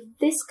in with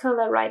this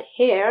color right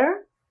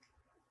here,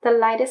 the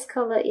lightest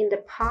color in the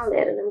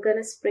palette, and I'm going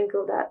to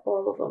sprinkle that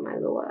all over my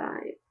lower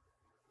eye.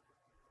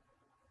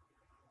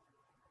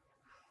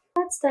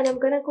 That's done. I'm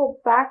going to go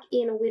back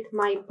in with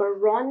my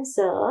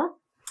bronzer.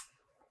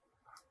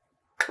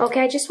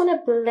 Okay, I just want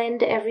to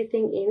blend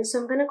everything in, so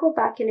I'm going to go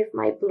back in with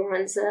my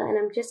bronzer and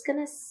I'm just going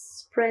to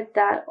spread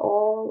that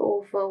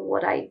all over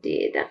what I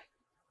did.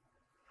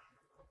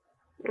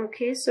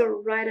 Okay, so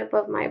right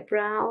above my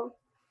brow.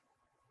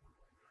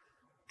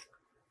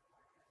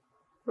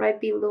 Right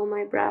below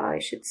my brow, I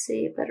should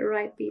say, but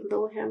right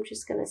below here, I'm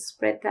just going to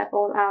spread that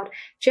all out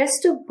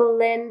just to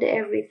blend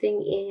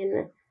everything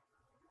in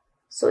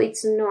so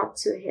it's not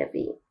too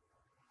heavy.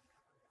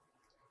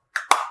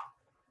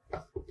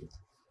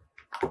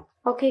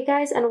 Okay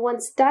guys, and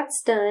once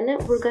that's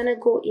done, we're going to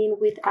go in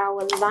with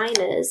our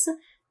liners.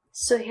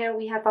 So here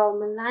we have our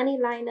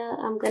Milani liner.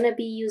 I'm going to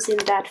be using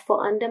that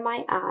for under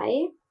my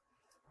eye.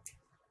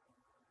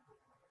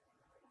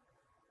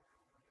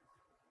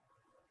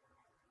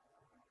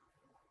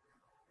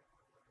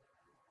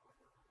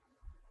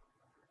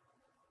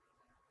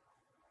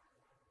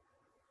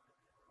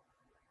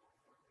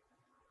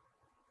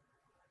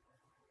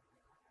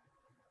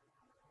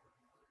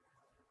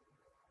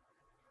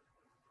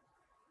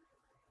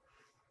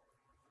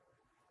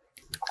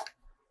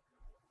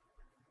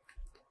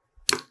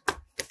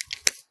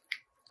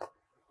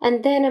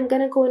 And then I'm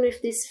gonna go in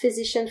with this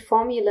Physician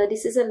formula.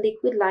 This is a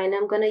liquid liner.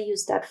 I'm gonna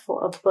use that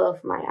for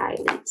above my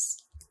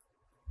eyelids.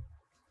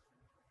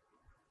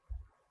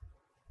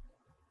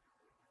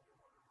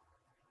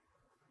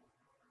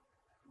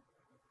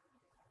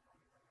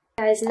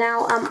 Guys,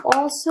 now I'm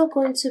also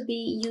going to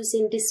be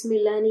using this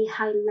Milani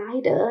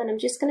highlighter, and I'm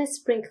just going to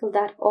sprinkle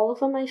that all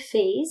over my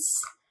face.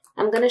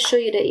 I'm going to show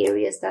you the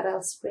areas that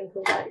I'll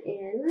sprinkle that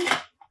in.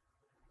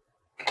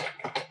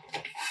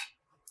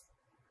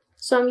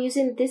 So I'm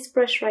using this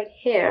brush right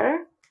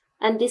here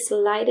and this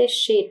lighter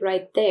shade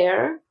right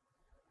there.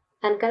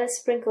 I'm going to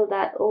sprinkle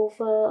that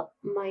over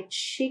my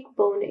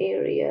cheekbone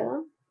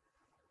area.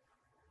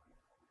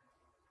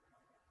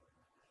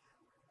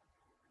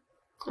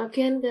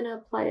 Okay, I'm gonna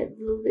apply a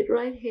little bit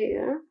right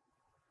here.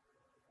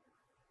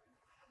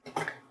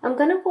 I'm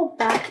gonna go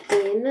back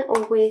in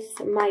with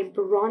my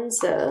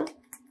bronzer.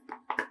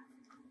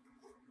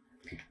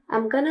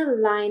 I'm gonna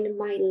line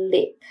my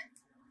lip.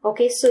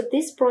 Okay, so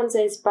this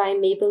bronzer is by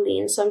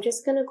Maybelline, so I'm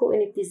just gonna go in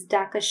with this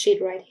darker shade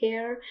right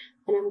here,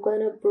 and I'm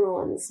gonna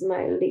bronze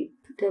my lip,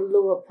 the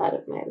lower part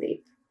of my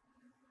lip.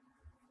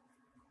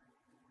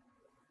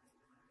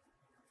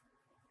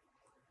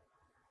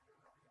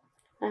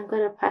 I'm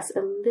gonna pass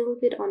a little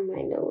bit on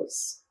my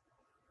nose.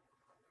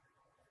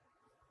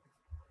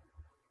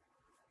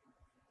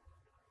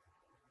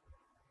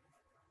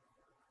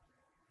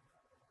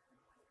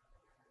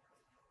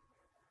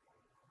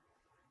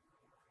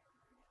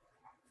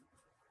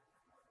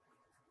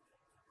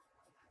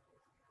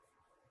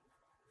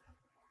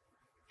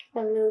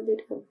 A little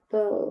bit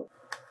above.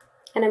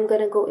 And I'm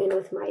gonna go in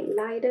with my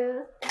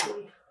lighter,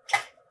 my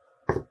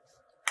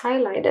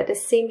highlighter, the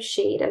same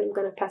shade, and I'm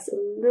gonna pass a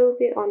little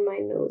bit on my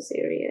nose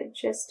area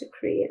just to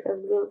create a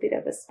little bit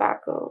of a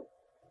sparkle.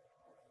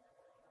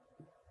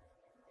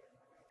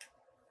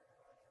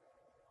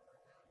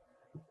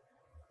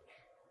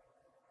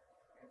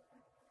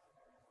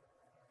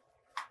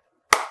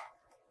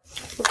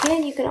 Okay,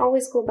 and you can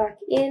always go back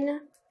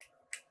in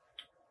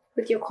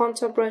with your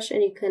contour brush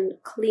and you can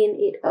clean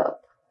it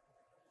up.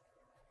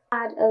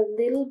 Add a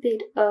little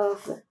bit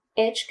of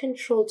edge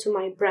control to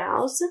my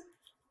brows,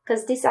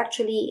 because this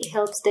actually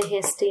helps the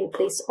hair stay in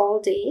place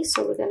all day,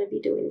 so we're going to be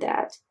doing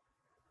that.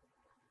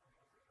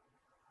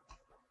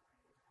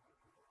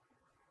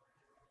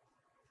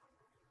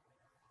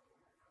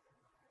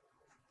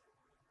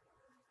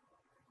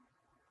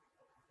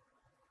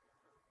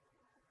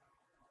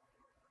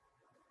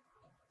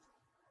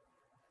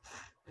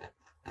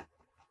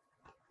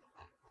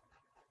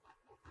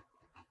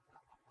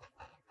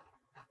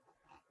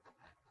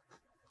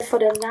 For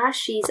the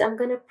lashes, I'm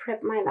going to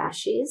prep my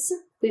lashes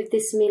with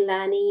this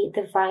Milani,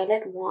 the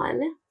violet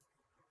one.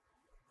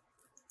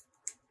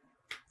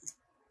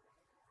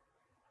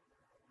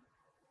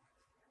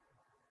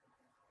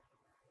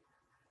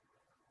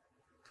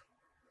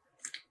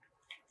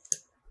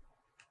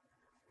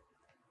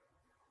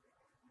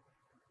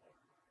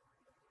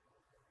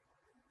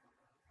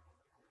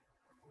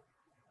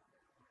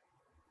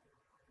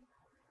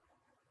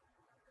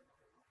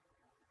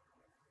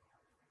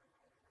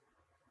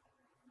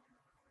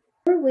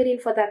 Waiting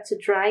for that to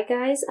dry,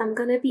 guys, I'm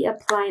gonna be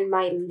applying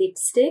my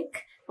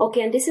lipstick.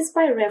 Okay, and this is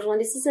by Revlon.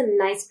 This is a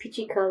nice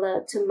peachy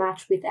color to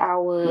match with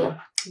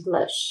our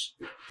blush.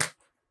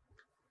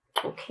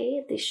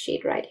 Okay, this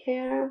shade right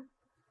here.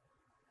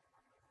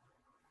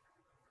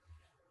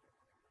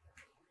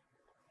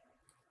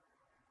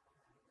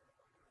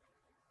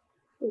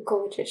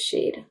 Gorgeous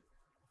shade.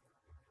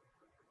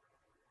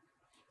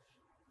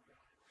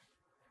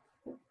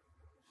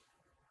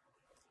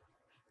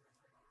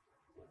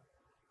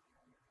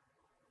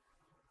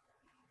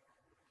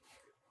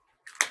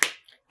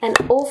 And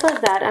over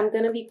that, I'm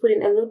going to be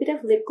putting a little bit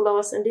of lip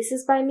gloss, and this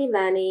is by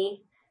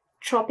Milani,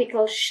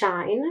 Tropical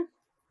Shine.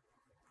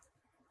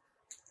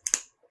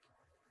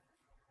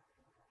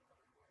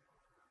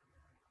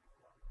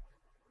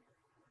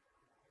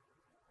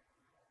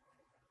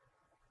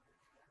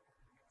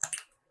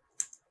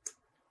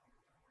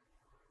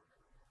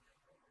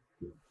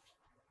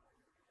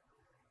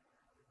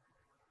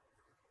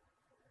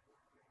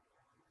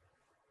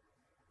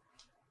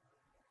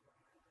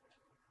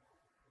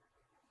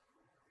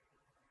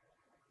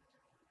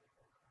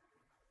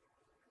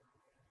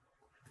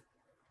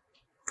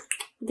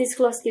 This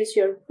gloss gives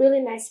you a really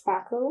nice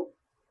sparkle.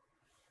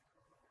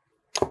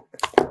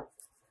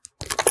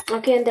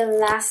 Okay, and the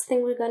last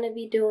thing we're going to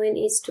be doing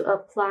is to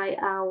apply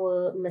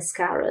our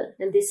mascara.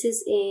 And this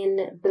is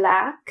in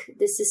black.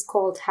 This is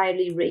called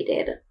Highly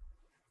Rated.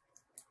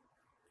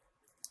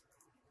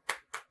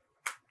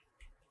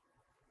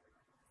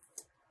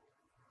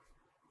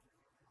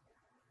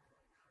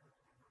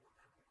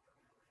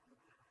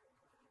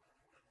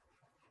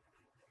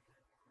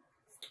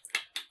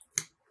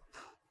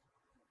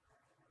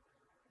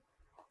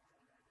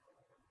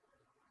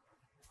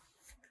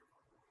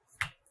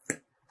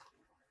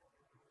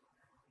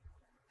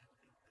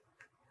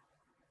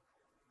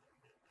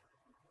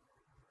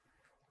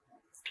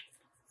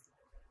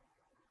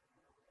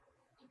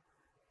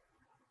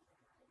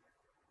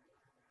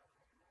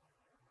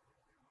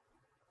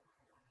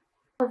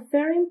 A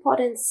very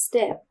important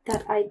step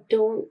that I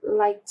don't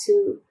like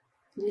to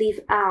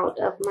leave out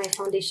of my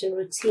foundation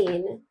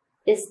routine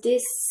is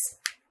this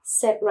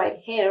set right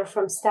here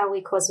from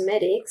Starway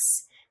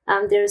Cosmetics.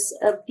 There's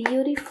a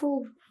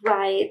beautiful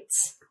bright,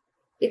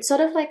 it's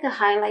sort of like a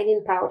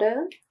highlighting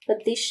powder, but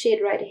this shade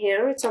right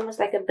here, it's almost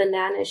like a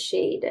banana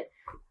shade.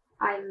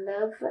 I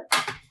love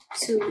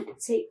to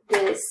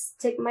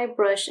take my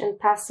brush and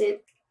pass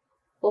it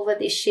over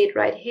this shade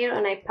right here,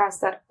 and I pass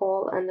that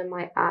all under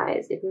my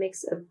eyes. It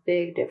makes a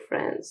big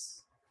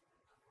difference.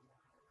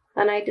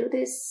 And I do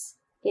this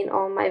in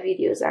all my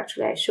videos.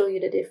 Actually, I show you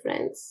the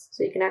difference,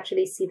 so you can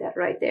actually see that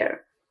right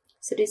there.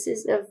 So this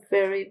is a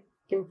very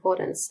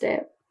important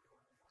step.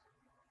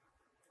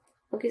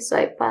 Okay, so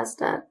I pass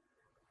that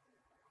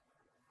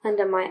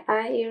under my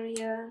eye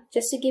area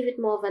just to give it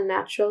more of a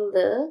natural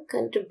look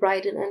and to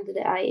brighten under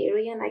the eye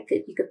area. And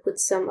you could put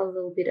some a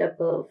little bit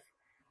above,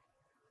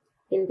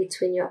 in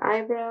between your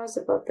eyebrows,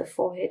 above the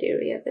forehead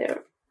area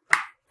there.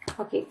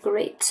 Okay,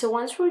 great. So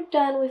once we're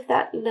done with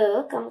that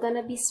look, I'm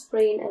gonna be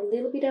spraying a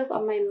little bit of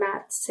my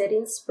matte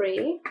setting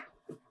spray.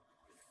 I'm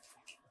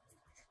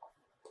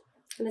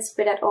gonna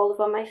spray that all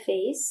over my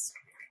face.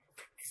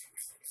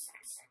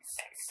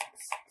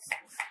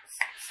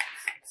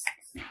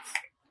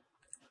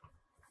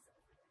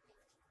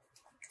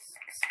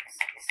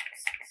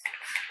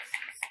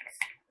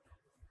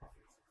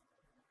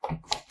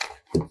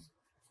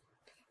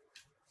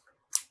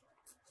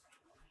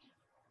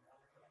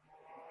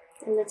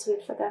 And let's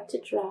wait for that to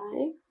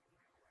dry.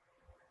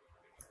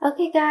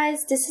 Okay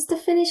guys, this is the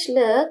finished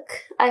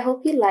look. I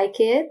hope you like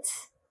it.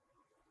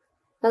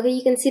 Okay,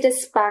 you can see the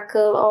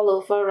sparkle all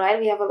over, right?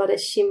 We have a lot of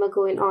shimmer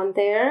going on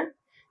there.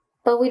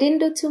 But we didn't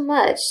do too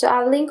much. So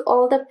I'll link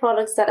all the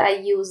products that I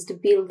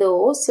used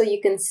below so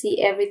you can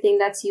see everything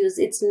that's used.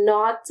 It's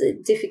not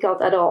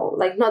difficult at all.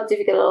 Like, not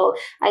difficult at all.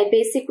 I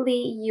basically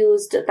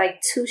used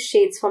like 2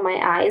 shades for my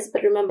eyes.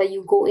 But remember,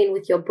 you go in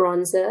with your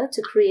bronzer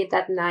to create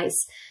that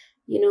nice,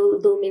 you know,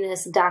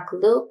 luminous dark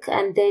look,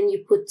 and then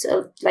you put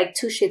like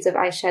 2 shades of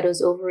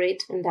eyeshadows over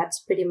it, and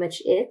that's pretty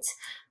much it.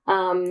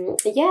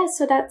 Yeah,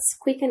 so that's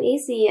quick and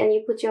easy, and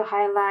you put your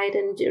highlight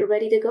and you're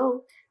ready to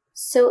go.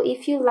 So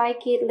if you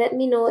like it, let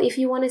me know. If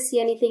you want to see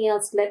anything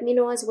else, let me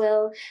know as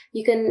well.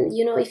 You can,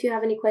 you know, if you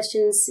have any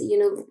questions, you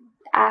know,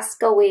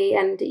 ask away,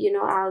 and you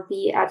know, I'll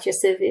be at your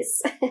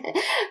service.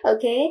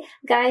 Okay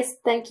guys,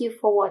 thank you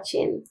for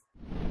watching.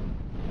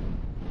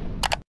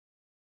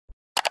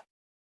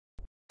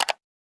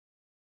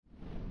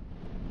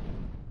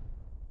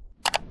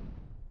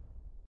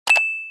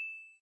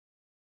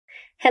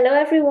 Hello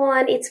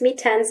everyone, it's me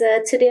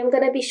Tanzzza. Today I'm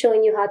going to be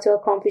showing you how to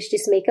accomplish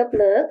this makeup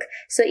look.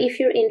 So if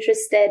you're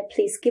interested,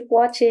 please keep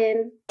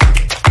watching.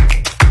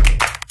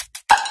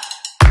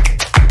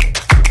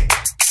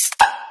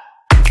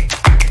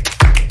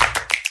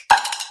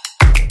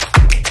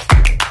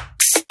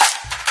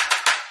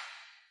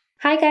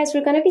 Hi guys,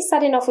 we're going to be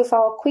starting off with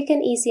our quick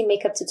and easy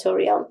makeup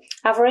tutorial.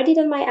 I've already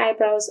done my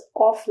eyebrows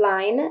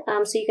offline,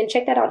 so you can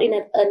check that out in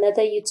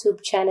another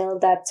YouTube channel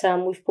that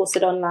we've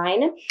posted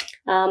online.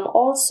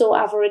 Also,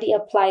 I've already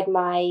applied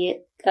my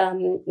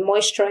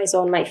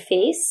moisturizer on my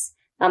face,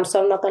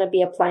 so I'm not going to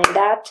be applying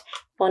that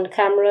on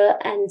camera.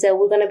 And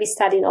we're going to be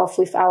starting off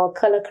with our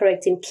color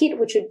correcting kit,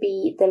 which would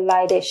be the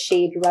lightest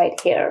shade right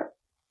here.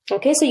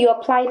 Okay, so you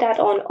apply that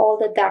on all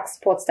the dark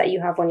spots that you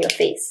have on your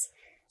face.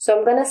 So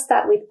I'm going to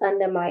start with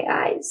under my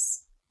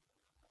eyes.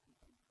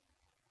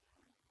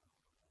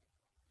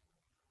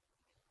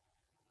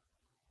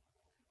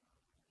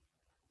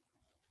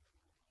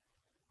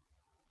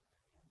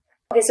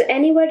 Okay, so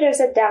anywhere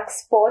there's a dark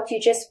spot, you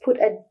just put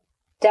a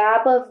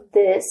dab of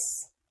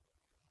this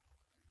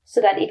so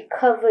that it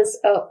covers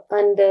up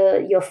under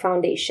your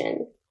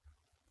foundation.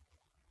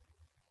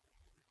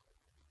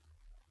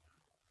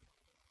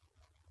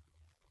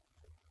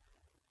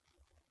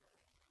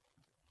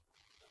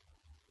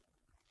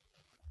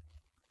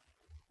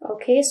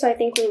 Okay, so I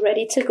think we're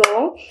ready to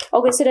go.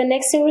 Okay, so the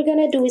next thing we're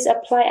gonna do is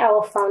apply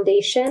our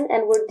foundation,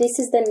 and this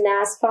is the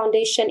NARS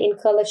foundation in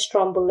color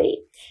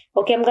Stromboli.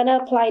 Okay, I'm gonna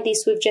apply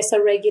this with just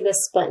a regular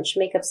sponge,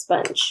 makeup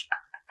sponge.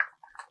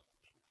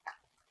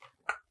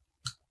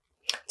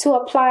 To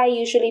apply, I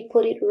usually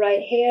put it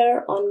right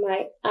here on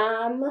my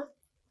arm.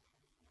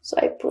 So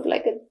I put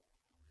like a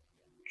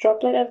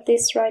droplet of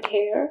this right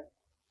here,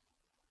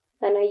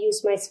 and I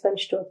use my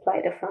sponge to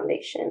apply the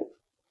foundation.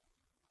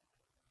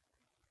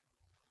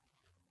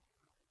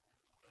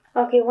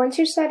 Okay, once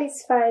you're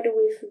satisfied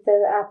with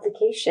the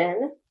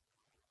application,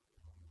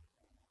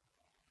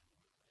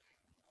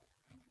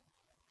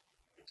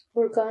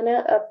 we're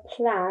gonna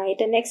apply,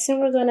 the next thing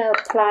we're gonna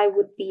apply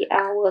would be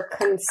our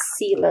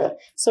concealer.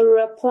 So we're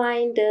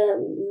applying the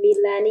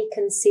Milani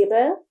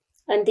concealer,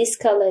 and this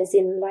color is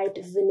in light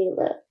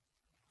vanilla.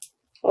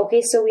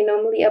 Okay, so we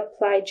normally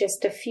apply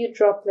just a few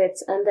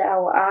droplets under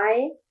our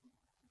eye.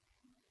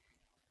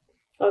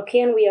 Okay,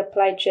 and we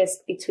apply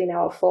just between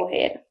our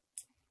forehead.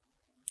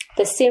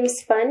 The same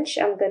sponge,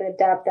 I'm gonna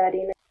dab that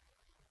in.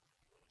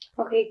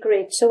 Okay,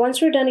 great. So once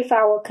we're done with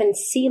our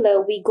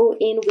concealer, we go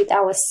in with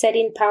our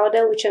setting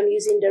powder, which I'm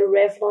using the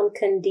Revlon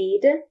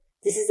Candide.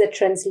 This is a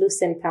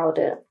translucent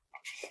powder.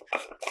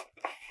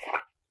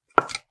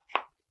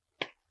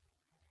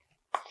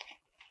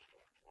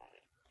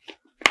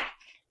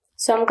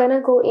 So I'm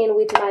gonna go in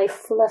with my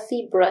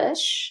fluffy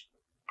brush,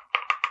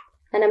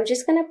 and I'm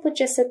just gonna put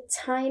just a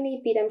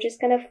tiny bit. I'm just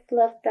gonna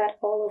fluff that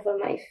all over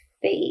my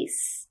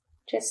face,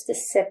 just to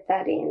set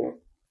that in.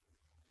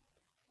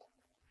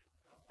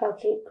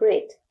 Okay,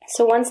 great.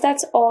 So once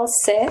that's all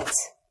set,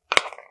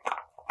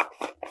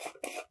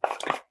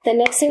 the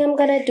next thing I'm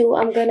gonna do,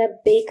 I'm gonna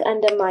bake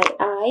under my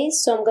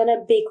eyes. So I'm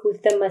gonna bake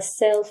with the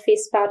Marcel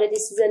face powder.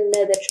 This is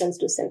another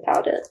translucent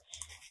powder.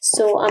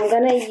 So I'm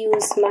gonna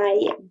use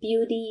my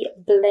beauty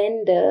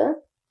blender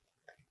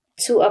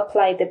to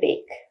apply the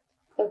bake.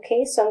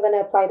 Okay, so I'm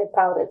gonna apply the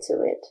powder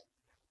to it.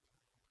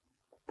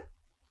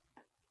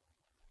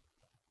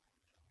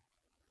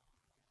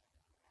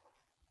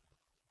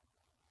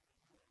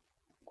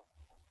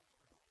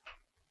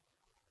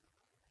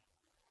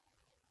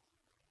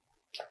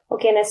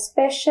 Okay, and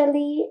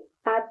especially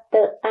at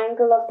the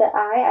angle of the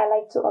eye, I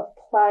like to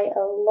apply a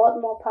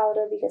lot more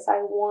powder because I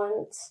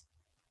want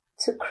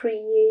to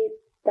create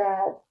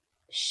that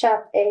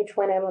sharp edge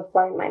when I'm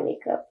applying my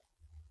makeup.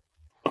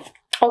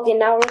 Okay,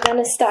 now we're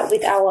gonna start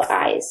with our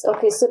eyes.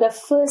 Okay, so the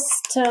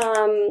first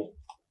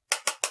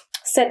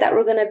set that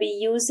we're gonna be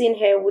using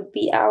here would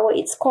be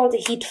it's called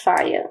Heat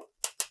Fire,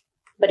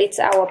 but it's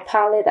our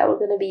palette that we're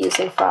gonna be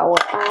using for our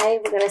eye.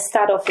 We're gonna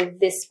start off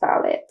with this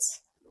palette.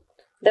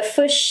 The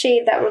first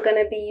shade that we're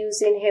going to be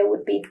using here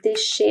would be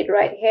this shade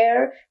right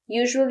here.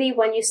 Usually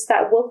when you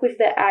start work with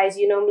the eyes,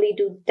 you normally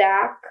do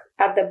dark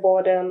at the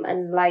bottom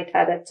and light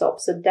at the top.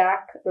 So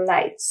dark,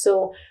 light.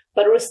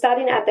 But we're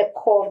starting at the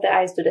core of the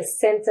eyes to the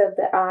center of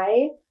the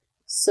eye.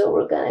 So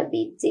we're going to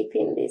be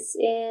dipping this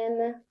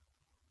in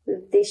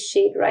with this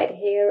shade right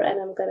here.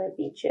 And I'm going to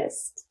be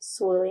just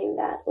swirling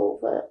that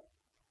over.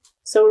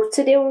 So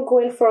today we're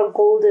going for a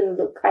golden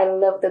look. I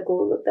love the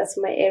gold look. That's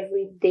my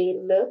everyday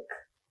look.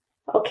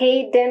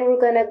 Okay, then we're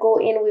gonna go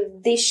in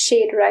with this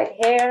shade right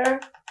here.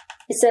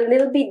 It's a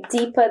little bit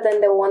deeper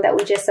than the one that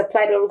we just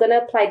applied, but we're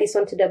gonna apply this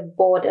one to the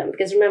bottom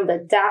because remember,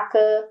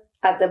 darker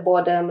at the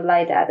bottom,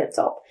 lighter at the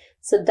top.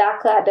 So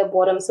darker at the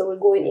bottom, so we're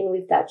going in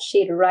with that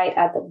shade right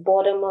at the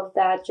bottom of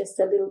that, just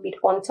a little bit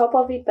on top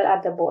of it, but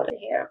at the bottom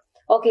here.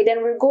 Okay,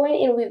 then we're going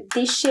in with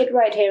this shade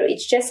right here.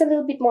 It's just a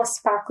little bit more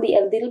sparkly,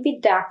 a little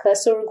bit darker,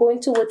 so we're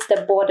going towards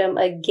the bottom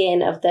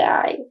again of the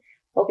eye.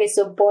 Okay,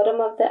 so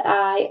bottom of the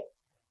eye.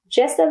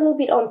 Just a little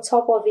bit on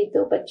top of it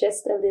though, but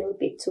just a little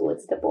bit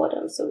towards the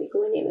bottom. So we're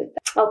going in with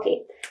that.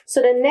 Okay,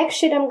 so the next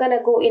shade I'm going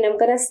to go in, I'm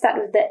going to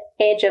start with the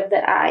edge of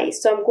the eye.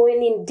 So I'm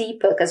going in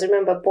deeper because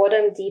remember,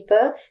 bottom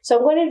deeper. So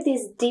I'm going with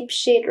this deep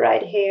shade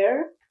right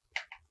here.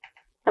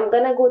 I'm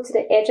going to go to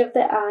the edge of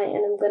the eye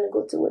and I'm going to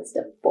go towards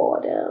the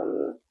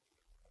bottom.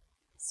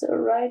 So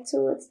right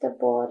towards the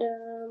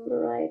bottom,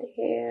 right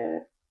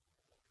here.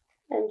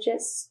 And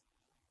just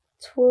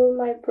twirl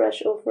my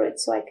brush over it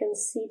so I can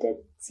see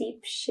the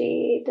deep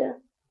shade.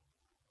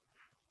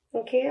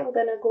 Okay, I'm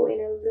gonna go in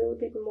a little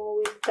bit more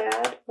with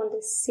that on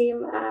the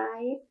same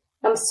eye.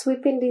 I'm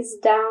sweeping this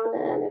down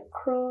and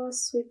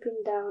across,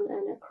 sweeping down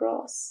and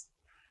across.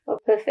 Oh,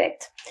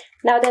 perfect.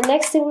 Now the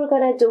next thing we're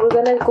gonna do,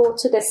 we're gonna go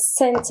to the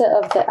center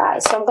of the eye.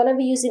 So I'm gonna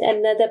be using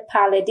another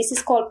palette. This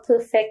is called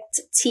Perfect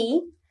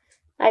Tea.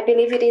 I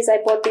believe it is. I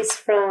bought this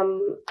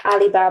from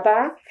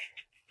Alibaba.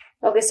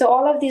 Okay, so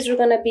all of these we're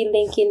going to be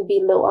linking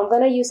below. I'm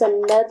going to use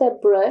another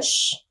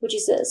brush, which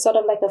is a, sort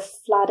of like a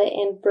flatter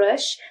end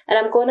brush. And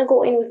I'm going to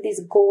go in with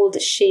this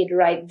gold shade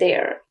right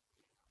there.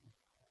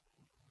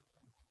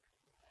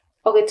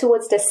 Okay,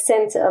 towards the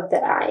center of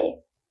the eye.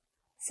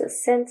 So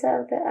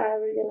center of the eye,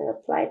 we're going to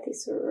apply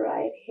this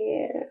right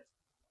here.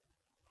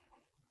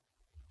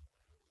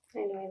 I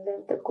know I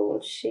love the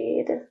gold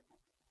shade.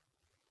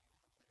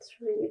 It's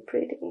really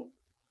pretty.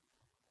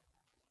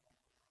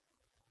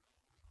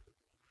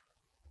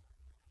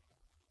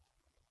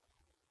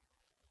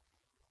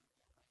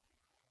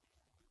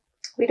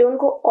 We don't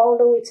go all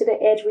the way to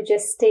the edge, we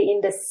just stay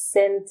in the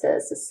center,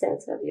 the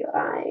center of your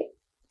eye.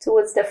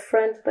 Towards the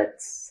front, but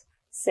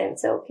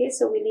center, okay?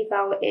 So we leave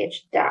our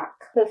edge dark.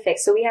 Perfect.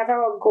 So we have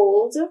our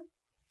gold,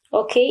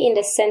 okay, in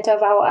the center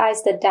of our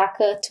eyes, the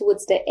darker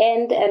towards the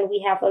end, and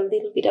we have a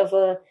little bit of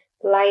a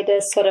lighter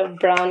sort of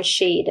brown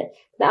shade.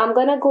 Now I'm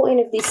gonna go in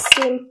with this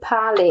same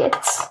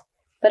palette,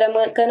 but I'm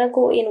gonna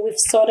go in with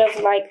sort of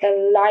like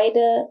a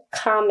lighter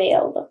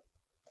caramel.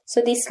 So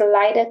this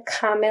lighter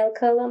caramel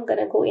color, I'm going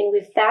to go in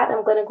with that.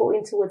 I'm going to go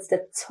in towards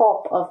the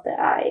top of the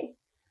eye.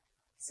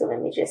 So let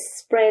me just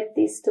spread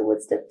this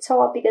towards the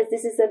top because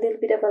this is a little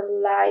bit of a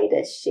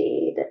lighter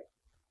shade.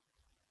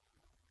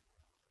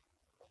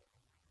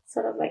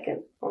 Sort of like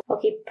a,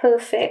 okay,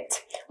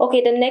 perfect.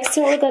 Okay, the next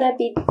thing we're going to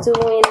be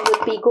doing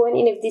would be going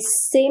in with this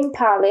same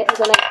palette.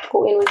 We're going to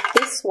go in with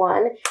this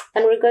one.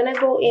 And we're going to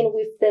go in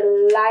with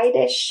the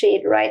lighter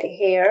shade right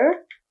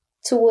here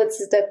towards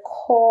the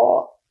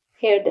core.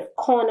 Here, the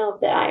corner of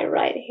the eye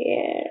right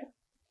here.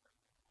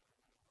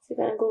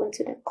 We're gonna go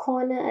into the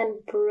corner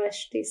and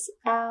brush this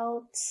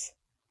out.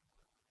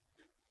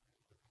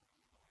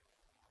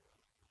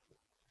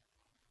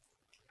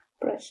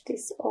 Brush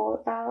this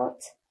all out.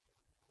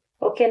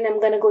 Okay, and I'm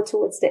gonna go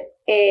towards the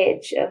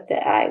edge of the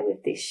eye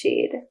with this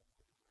shade.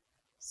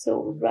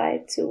 So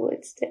right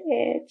towards the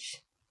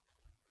edge.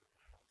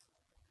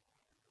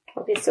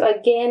 Okay, so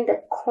again,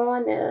 the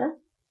corner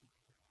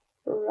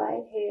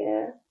right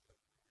here.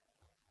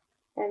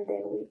 And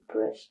then we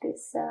brush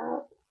this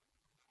out.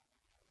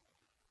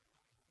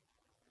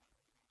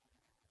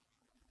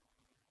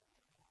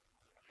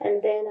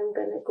 And then I'm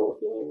gonna go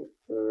in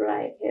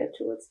right here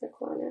towards the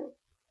corner.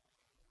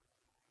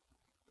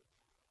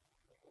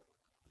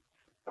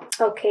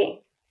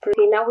 Okay,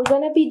 now we're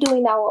gonna be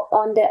doing our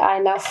under eye.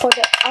 Now for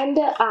the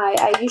under eye,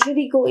 I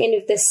usually go in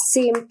with the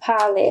same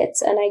palette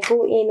and I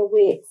go in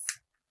with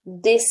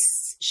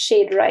this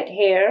shade right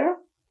here.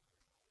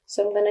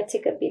 So I'm gonna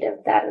take a bit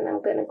of that and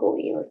I'm gonna go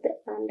in with the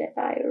under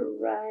eye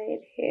right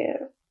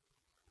here.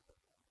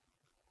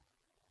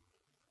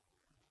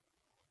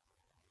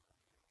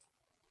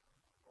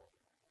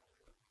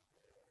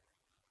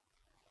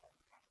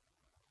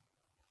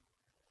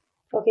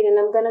 Okay, then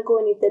I'm gonna go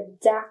in with the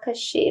darker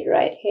shade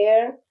right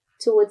here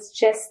towards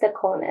just the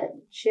corner,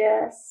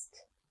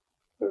 just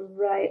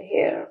right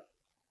here.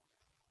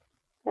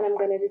 And I'm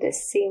gonna do the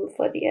same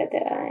for the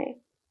other eye.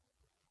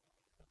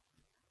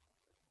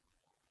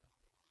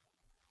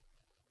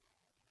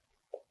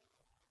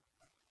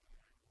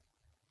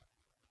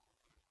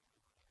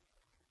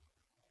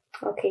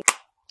 Okay,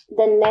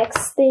 the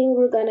next thing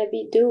we're gonna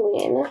be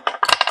doing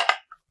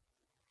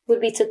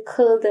would be to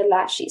curl the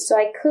lashes. So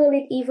I curl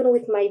it even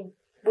with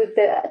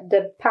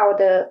the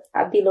powder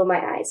below my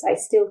eyes. I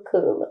still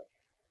curl.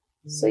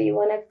 So you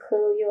want to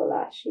curl your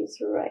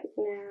lashes right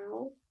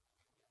now.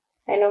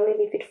 I normally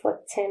leave it for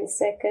 10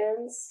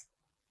 seconds.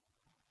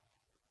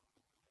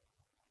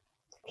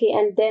 Okay,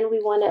 and then we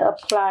want to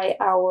apply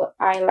our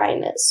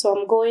eyeliner. So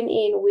I'm going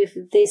in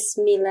with this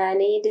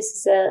Milani. This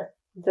is a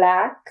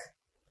black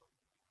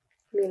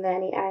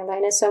Milani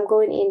eyeliner. So I'm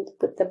going in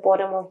with the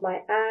bottom of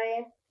my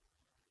eye.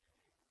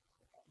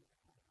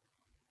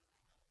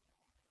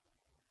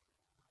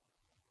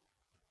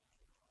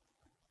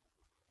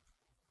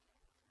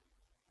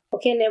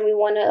 Okay, and then we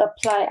want to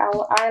apply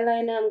our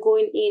eyeliner. I'm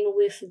going in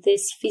with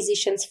this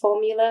Physicians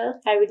Formula.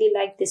 I really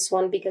like this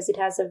one because it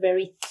has a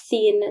very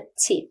thin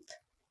tip.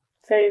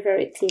 Very,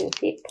 very thin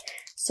tip.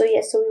 So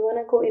yeah, so we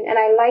want to go in. And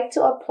I like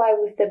to apply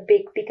with the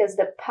big because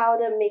the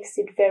powder makes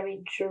it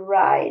very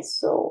dry.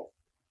 So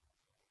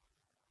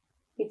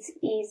it's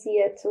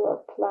easier to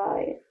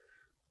apply.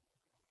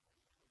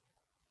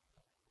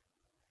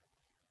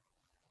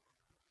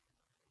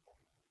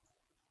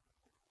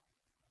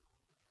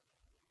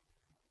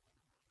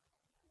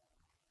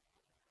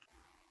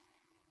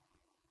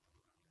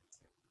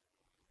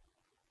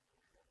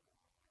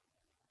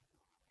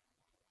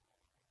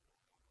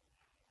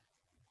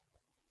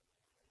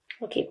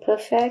 Okay,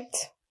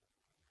 perfect.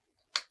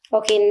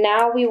 Okay,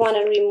 now we want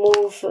to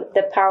remove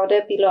the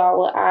powder below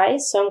our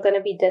eyes. So I'm going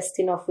to be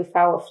dusting off with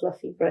our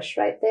fluffy brush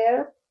right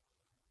there.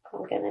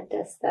 I'm going to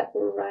dust that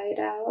right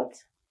out.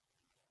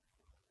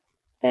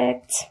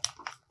 Perfect.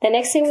 The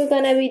next thing we're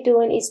going to be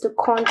doing is to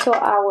contour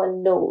our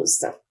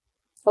nose.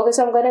 Okay,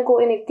 so I'm going to go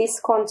in with this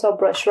contour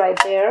brush right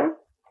there.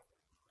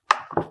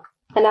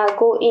 And I'll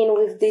go in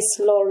with this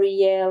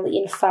L'Oreal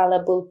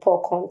Infallible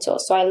Pore Contour.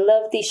 So I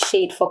love this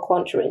shade for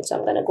contouring. So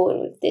I'm going to go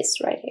in with this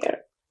right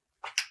here.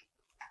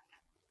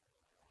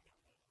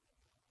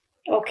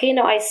 Okay,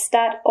 now I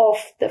start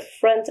off the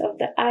front of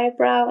the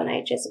eyebrow and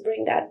I just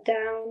bring that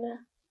down.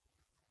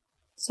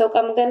 So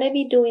I'm going to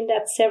be doing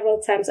that several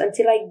times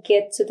until I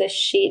get to the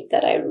shade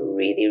that I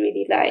really,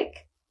 really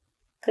like.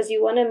 Because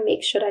you want to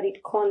make sure that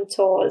it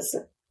contours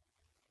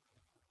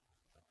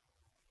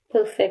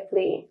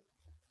perfectly.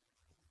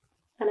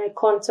 And I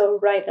contour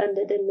right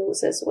under the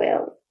nose as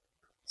well.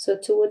 So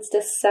towards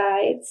the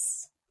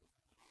sides,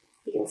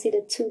 you can see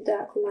the two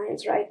dark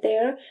lines right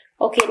there.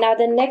 Okay, now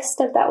the next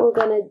step that we're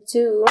going to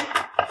do,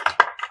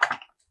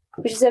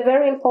 which is a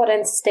very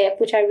important step,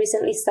 which I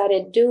recently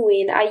started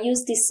doing, I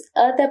use this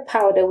other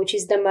powder, which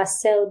is the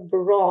Marcel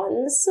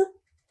Bronze.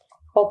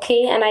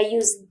 Okay, and I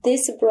use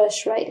this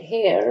brush right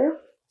here,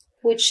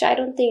 which I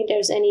don't think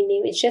there's any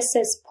name. It just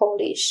says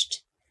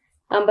polished.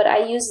 But I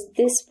use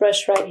this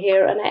brush right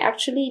here and I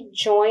actually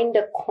join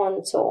the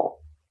contour.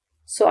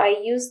 So I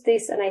use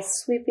this and I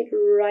sweep it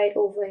right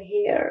over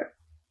here,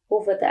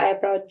 over the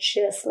eyebrow,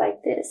 just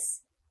like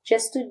this.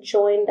 Just to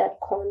join that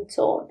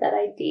contour that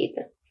I did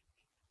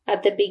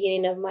at the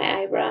beginning of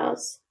my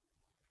eyebrows.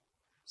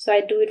 So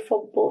I do it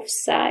for both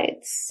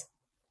sides.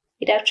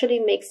 It actually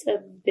makes a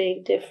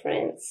big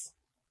difference.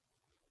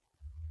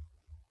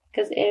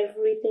 Because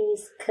everything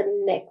is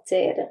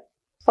connected.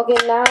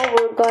 Okay, now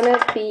we're gonna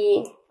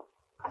be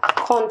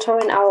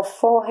contouring our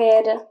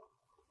forehead,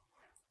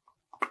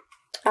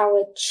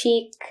 our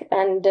cheek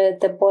and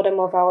the bottom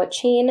of our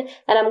chin.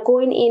 And I'm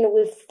going in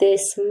with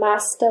this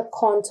Master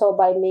Contour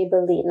by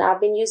Maybelline. Now,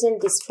 I've been using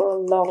this for a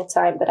long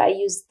time, but I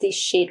use this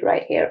shade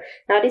right here.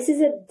 Now, this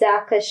is a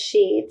darker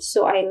shade,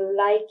 so I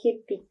like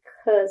it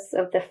because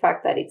of the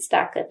fact that it's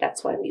darker.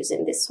 That's why I'm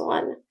using this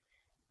one.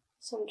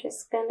 So I'm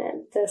just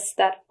gonna dust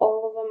that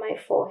all over my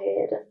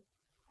forehead.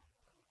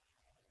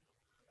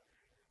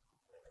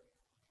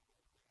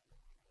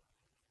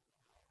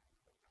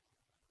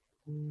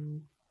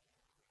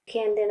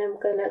 Okay, and then I'm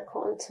gonna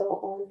contour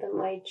on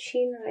my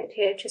chin right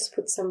here. Just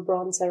put some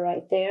bronzer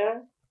right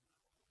there.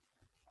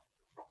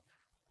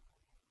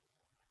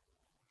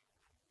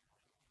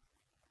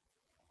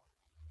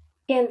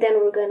 And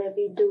then we're gonna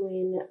be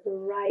doing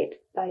right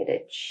by the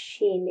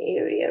chin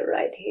area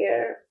right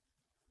here.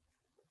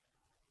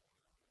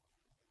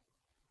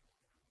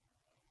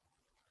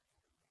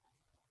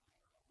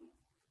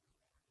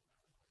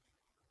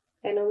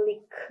 And only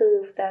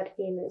curve that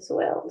in as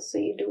well. So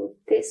you do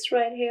this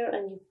right here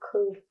and you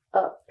curve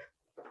up.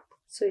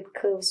 So it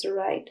curves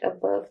right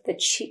above the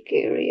cheek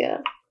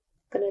area.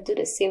 Gonna do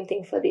the same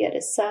thing for the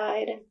other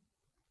side.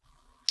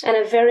 And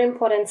a very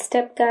important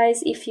step,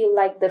 guys, if you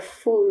like the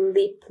full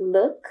lip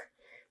look,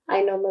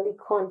 I normally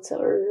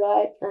contour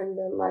right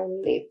under my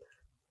lip.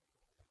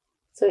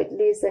 So it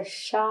leaves a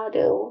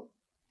shadow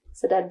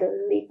so that the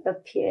lip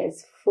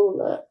appears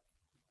fuller.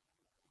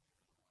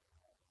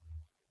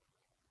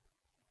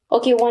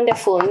 Okay,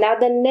 wonderful. Now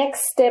the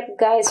next step,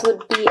 guys,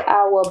 would be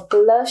our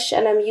blush,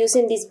 and I'm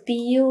using this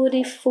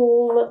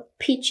beautiful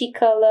peachy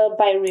color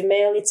by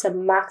Rimmel. It's a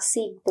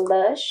maxi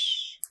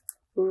blush.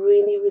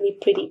 Really, really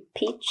pretty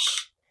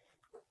peach.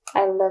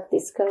 I love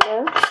this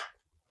color.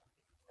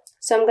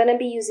 So I'm gonna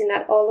be using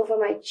that all over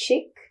my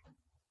cheek.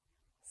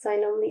 So I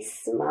normally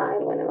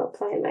smile when I'm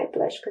applying my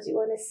blush because you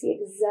want to see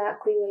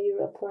exactly where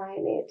you're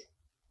applying it.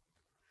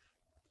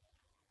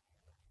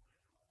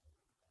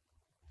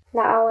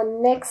 Now our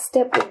next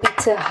step would be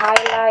to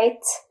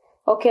highlight.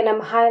 Okay, and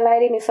I'm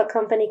highlighting with a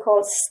company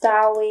called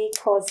Starway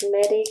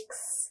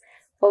Cosmetics.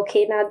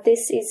 Okay, now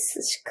this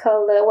is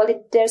color, well,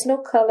 there's no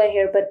color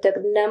here, but the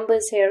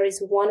numbers here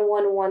is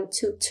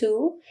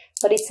 11122.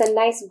 But it's a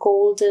nice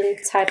golden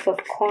type of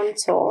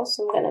contour.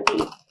 So I'm going to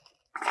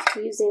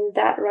be using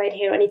that right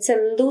here. And it's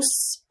a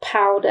loose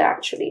powder,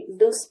 actually.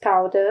 Loose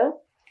powder.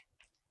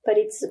 But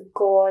it's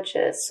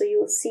gorgeous. So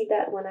you'll see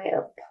that when I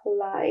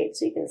apply it.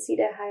 So you can see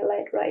the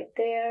highlight right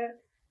there.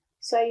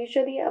 So I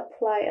usually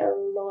apply a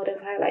lot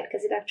of highlight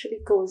because it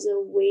actually goes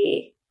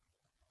away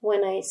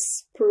when I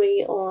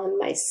spray on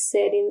my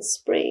setting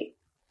spray.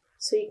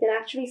 So you can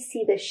actually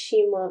see the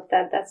shimmer of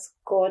that. That's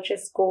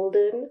gorgeous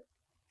golden.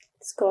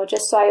 It's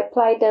gorgeous. So I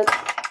apply the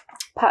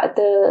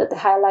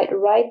highlight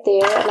right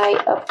there, and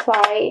I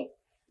apply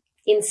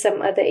in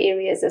some other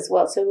areas as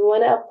well. So we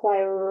want to apply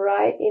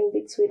right in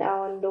between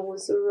our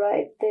nose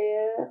right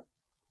there.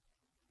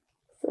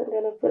 So I'm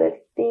going to put a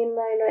thin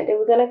line right there.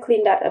 We're going to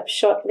clean that up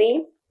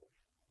shortly.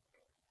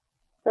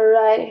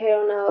 Right here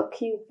on our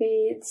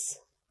cupids.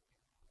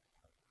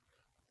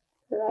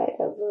 Right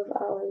above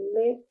our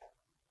lip.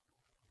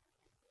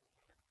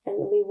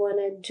 And we want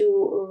to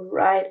do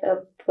right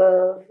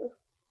above,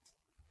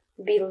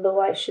 below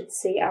I should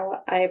say,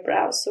 our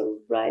eyebrow. So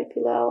right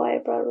below our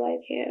eyebrow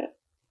right here.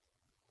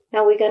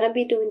 Now we're going to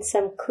be doing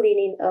some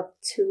cleaning up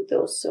too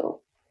though,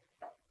 so.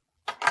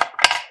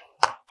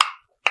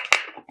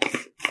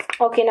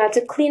 Okay, now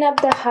to clean up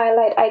the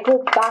highlight, I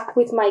go back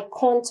with my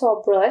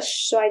contour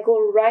brush. So I go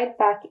right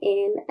back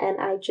in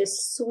and I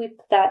just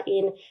sweep that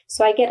in.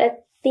 So I get a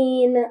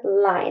thin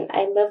line.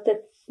 I love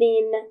the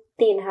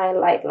thin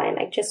highlight line.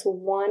 Like just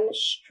one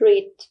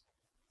straight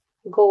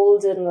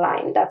golden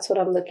line. That's what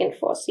I'm looking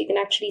for. So you can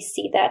actually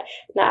see that.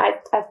 Now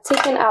I've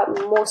taken out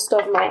most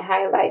of my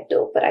highlight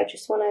though, but I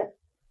just want to,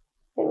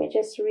 let me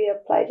just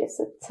reapply just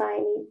a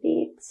tiny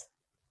bit.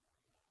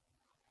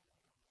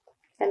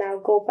 And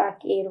I'll go back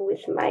in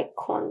with my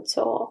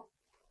contour.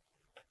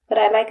 But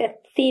I like a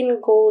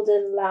thin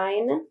golden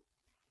line.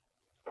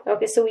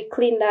 Okay, so we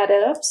clean that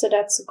up. So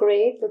that's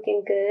great,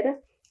 looking good.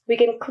 We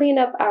can clean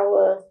up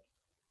our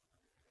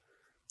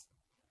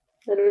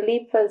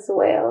lip as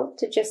well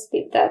to just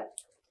leave that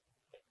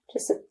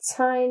just a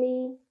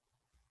tiny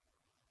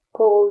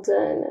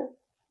golden.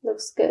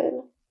 Looks good.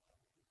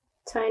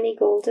 Tiny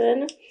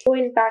golden.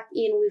 Going back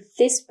in with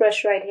this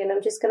brush right here, and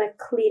I'm just gonna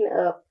clean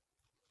up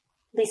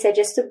Lisa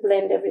just to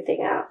blend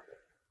everything out.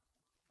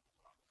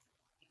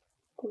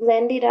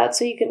 Blend it out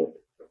so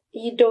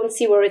you don't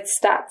see where it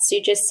starts,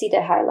 you just see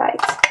the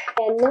highlights.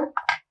 And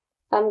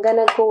I'm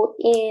gonna go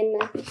in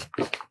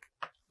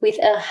with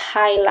a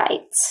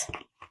highlight.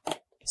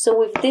 So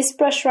with this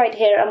brush right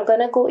here, I'm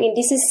gonna go in,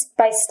 this is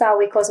by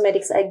Starway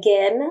Cosmetics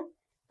again,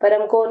 but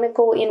I'm gonna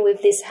go in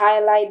with this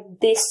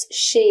highlight, this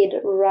shade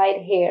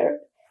right here.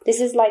 This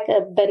is like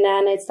a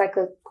banana, it's like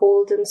a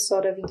golden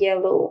sort of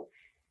yellow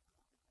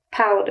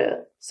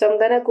powder. So I'm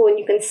gonna go and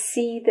you can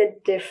see the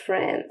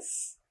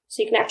difference.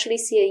 So you can actually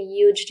see a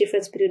huge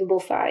difference between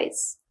both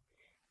eyes.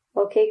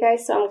 Okay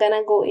guys, so I'm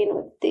gonna go in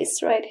with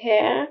this right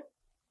here.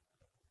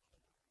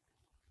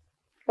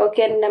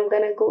 Okay, and I'm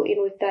gonna go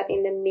in with that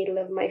in the middle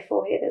of my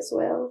forehead as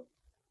well.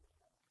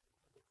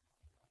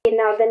 Okay,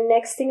 now the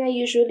next thing I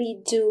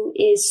usually do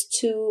is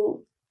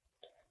to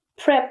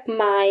prep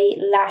my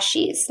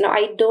lashes. Now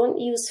I don't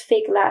use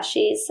fake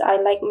lashes.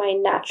 I like my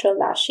natural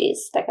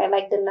lashes. Like I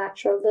like the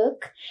natural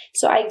look.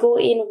 So I go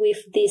in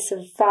with this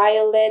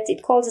violet.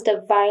 It calls it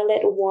the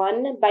Violet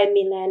One by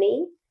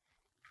Milani.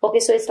 Okay,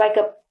 so it's like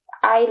a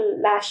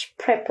eyelash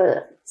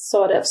prepper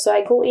sort of. So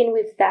I go in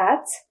with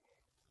that.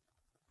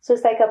 So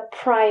it's like a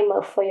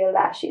primer for your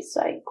lashes.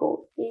 So I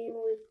go in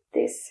with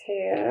this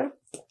here.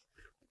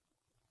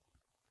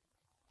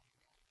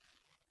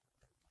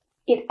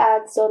 It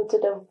adds on to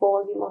the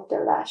volume of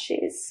the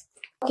lashes.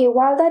 Okay,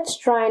 while that's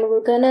drying,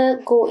 we're gonna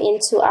go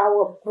into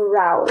our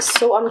brows.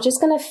 So I'm just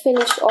gonna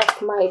finish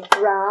off my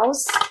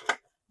brows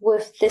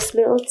with this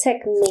little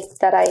technique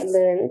that I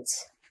learned.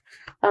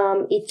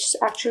 It's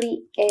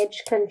actually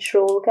edge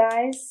control,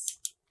 guys.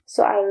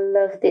 So I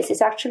love this.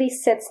 It actually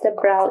sets the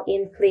brow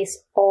in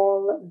place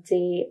all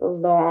day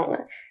long.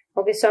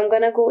 Okay, so I'm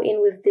gonna go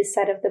in with this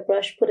side of the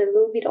brush, put a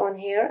little bit on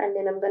here, and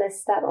then I'm gonna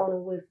start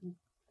on with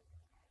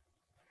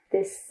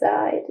this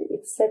side.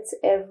 It sets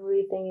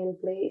everything in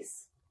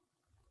place.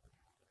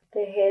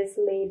 The hairs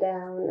lay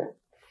down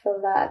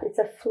flat. It's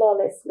a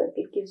flawless look.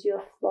 It gives you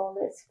a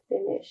flawless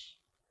finish.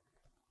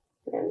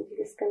 And I'm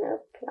just gonna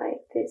apply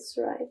this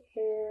right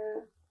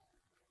here.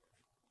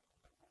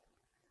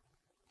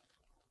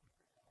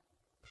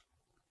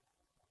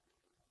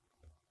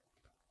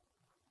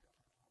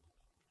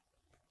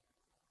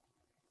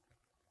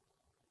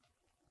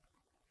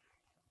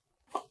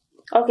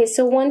 Okay,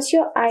 so once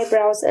your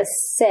eyebrows are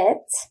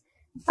set,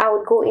 I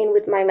would go in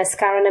with my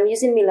mascara, and I'm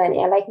using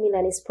Milani. I like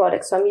Milani's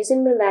product, so I'm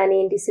using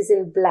Milani, and this is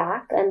in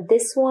black, and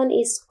this one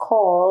is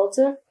called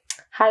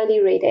Highly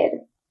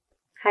Rated.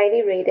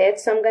 Highly Rated.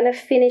 So I'm gonna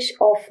finish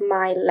off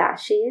my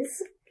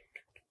lashes,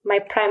 my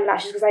prime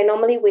lashes, because I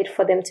normally wait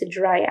for them to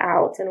dry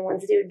out, and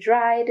once they're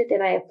dried,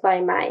 then I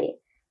apply my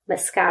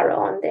mascara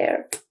on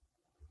there.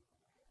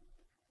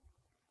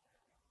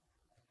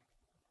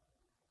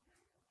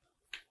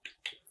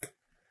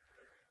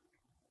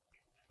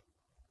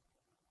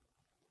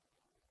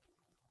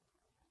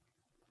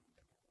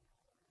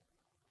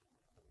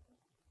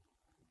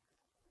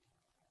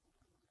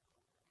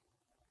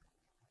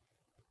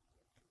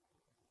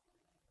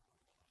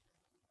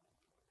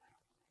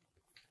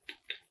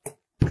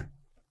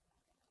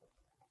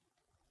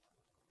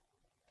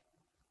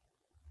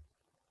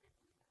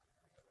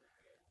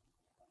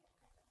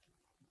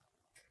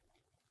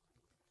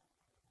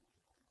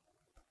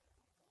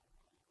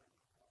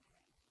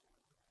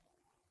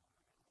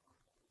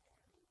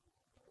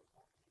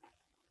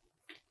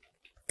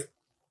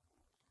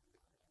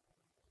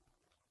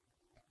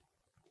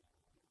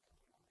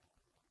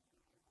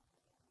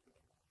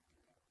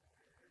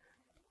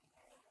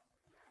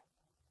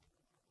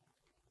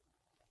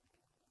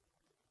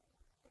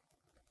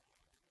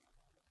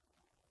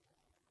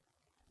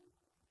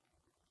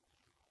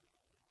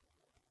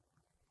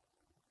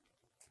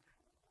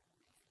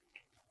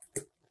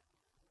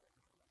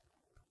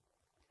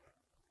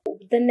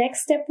 The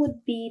next step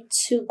would be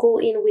to go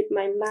in with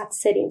my matte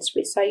setting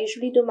spray. So I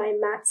usually do my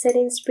matte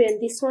setting spray, and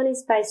this one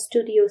is by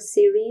Studio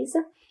Series.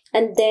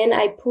 And then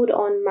I put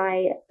on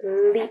my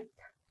lip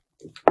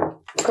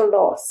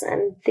gloss,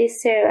 and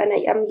this here, and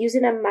I'm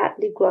using a matte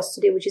lip gloss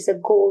today, which is a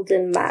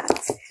golden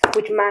matte,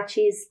 which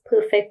matches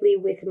perfectly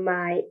with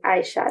my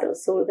eyeshadow.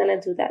 So we're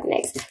gonna do that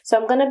next. So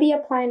I'm gonna be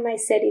applying my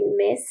setting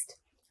mist,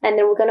 and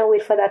then we're gonna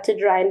wait for that to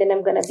dry, and then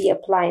I'm gonna be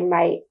applying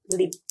my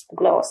lip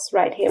gloss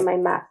right here, my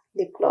matte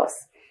lip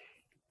gloss.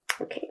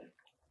 Okay.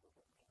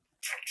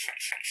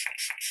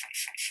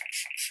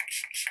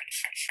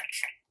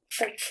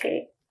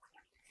 Okay.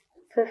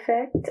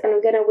 Perfect. And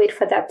we're gonna wait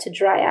for that to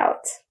dry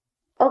out.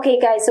 Okay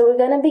guys, so we're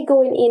gonna be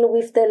going in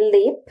with the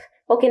lip.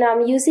 Okay, now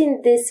I'm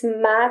using this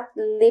matte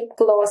lip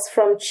gloss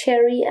from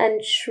Cherry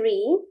and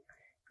Tree.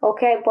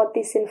 Okay, I bought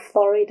this in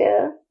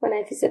Florida when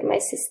I visited my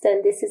sister,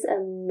 and this is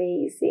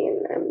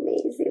amazing,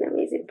 amazing,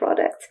 amazing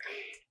product.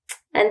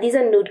 And these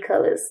are nude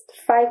colors,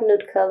 5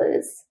 nude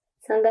colors.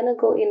 So I'm gonna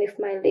go in with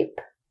my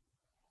lip.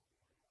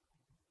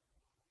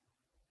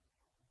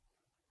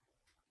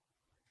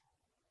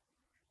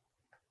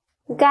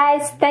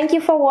 Guys, thank you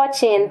for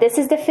watching. This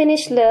is the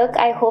finished look.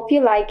 I hope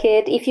you like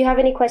it. If you have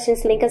any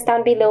questions, link us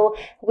down below.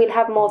 We'll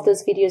have more of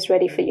those videos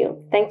ready for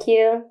you. Thank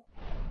you.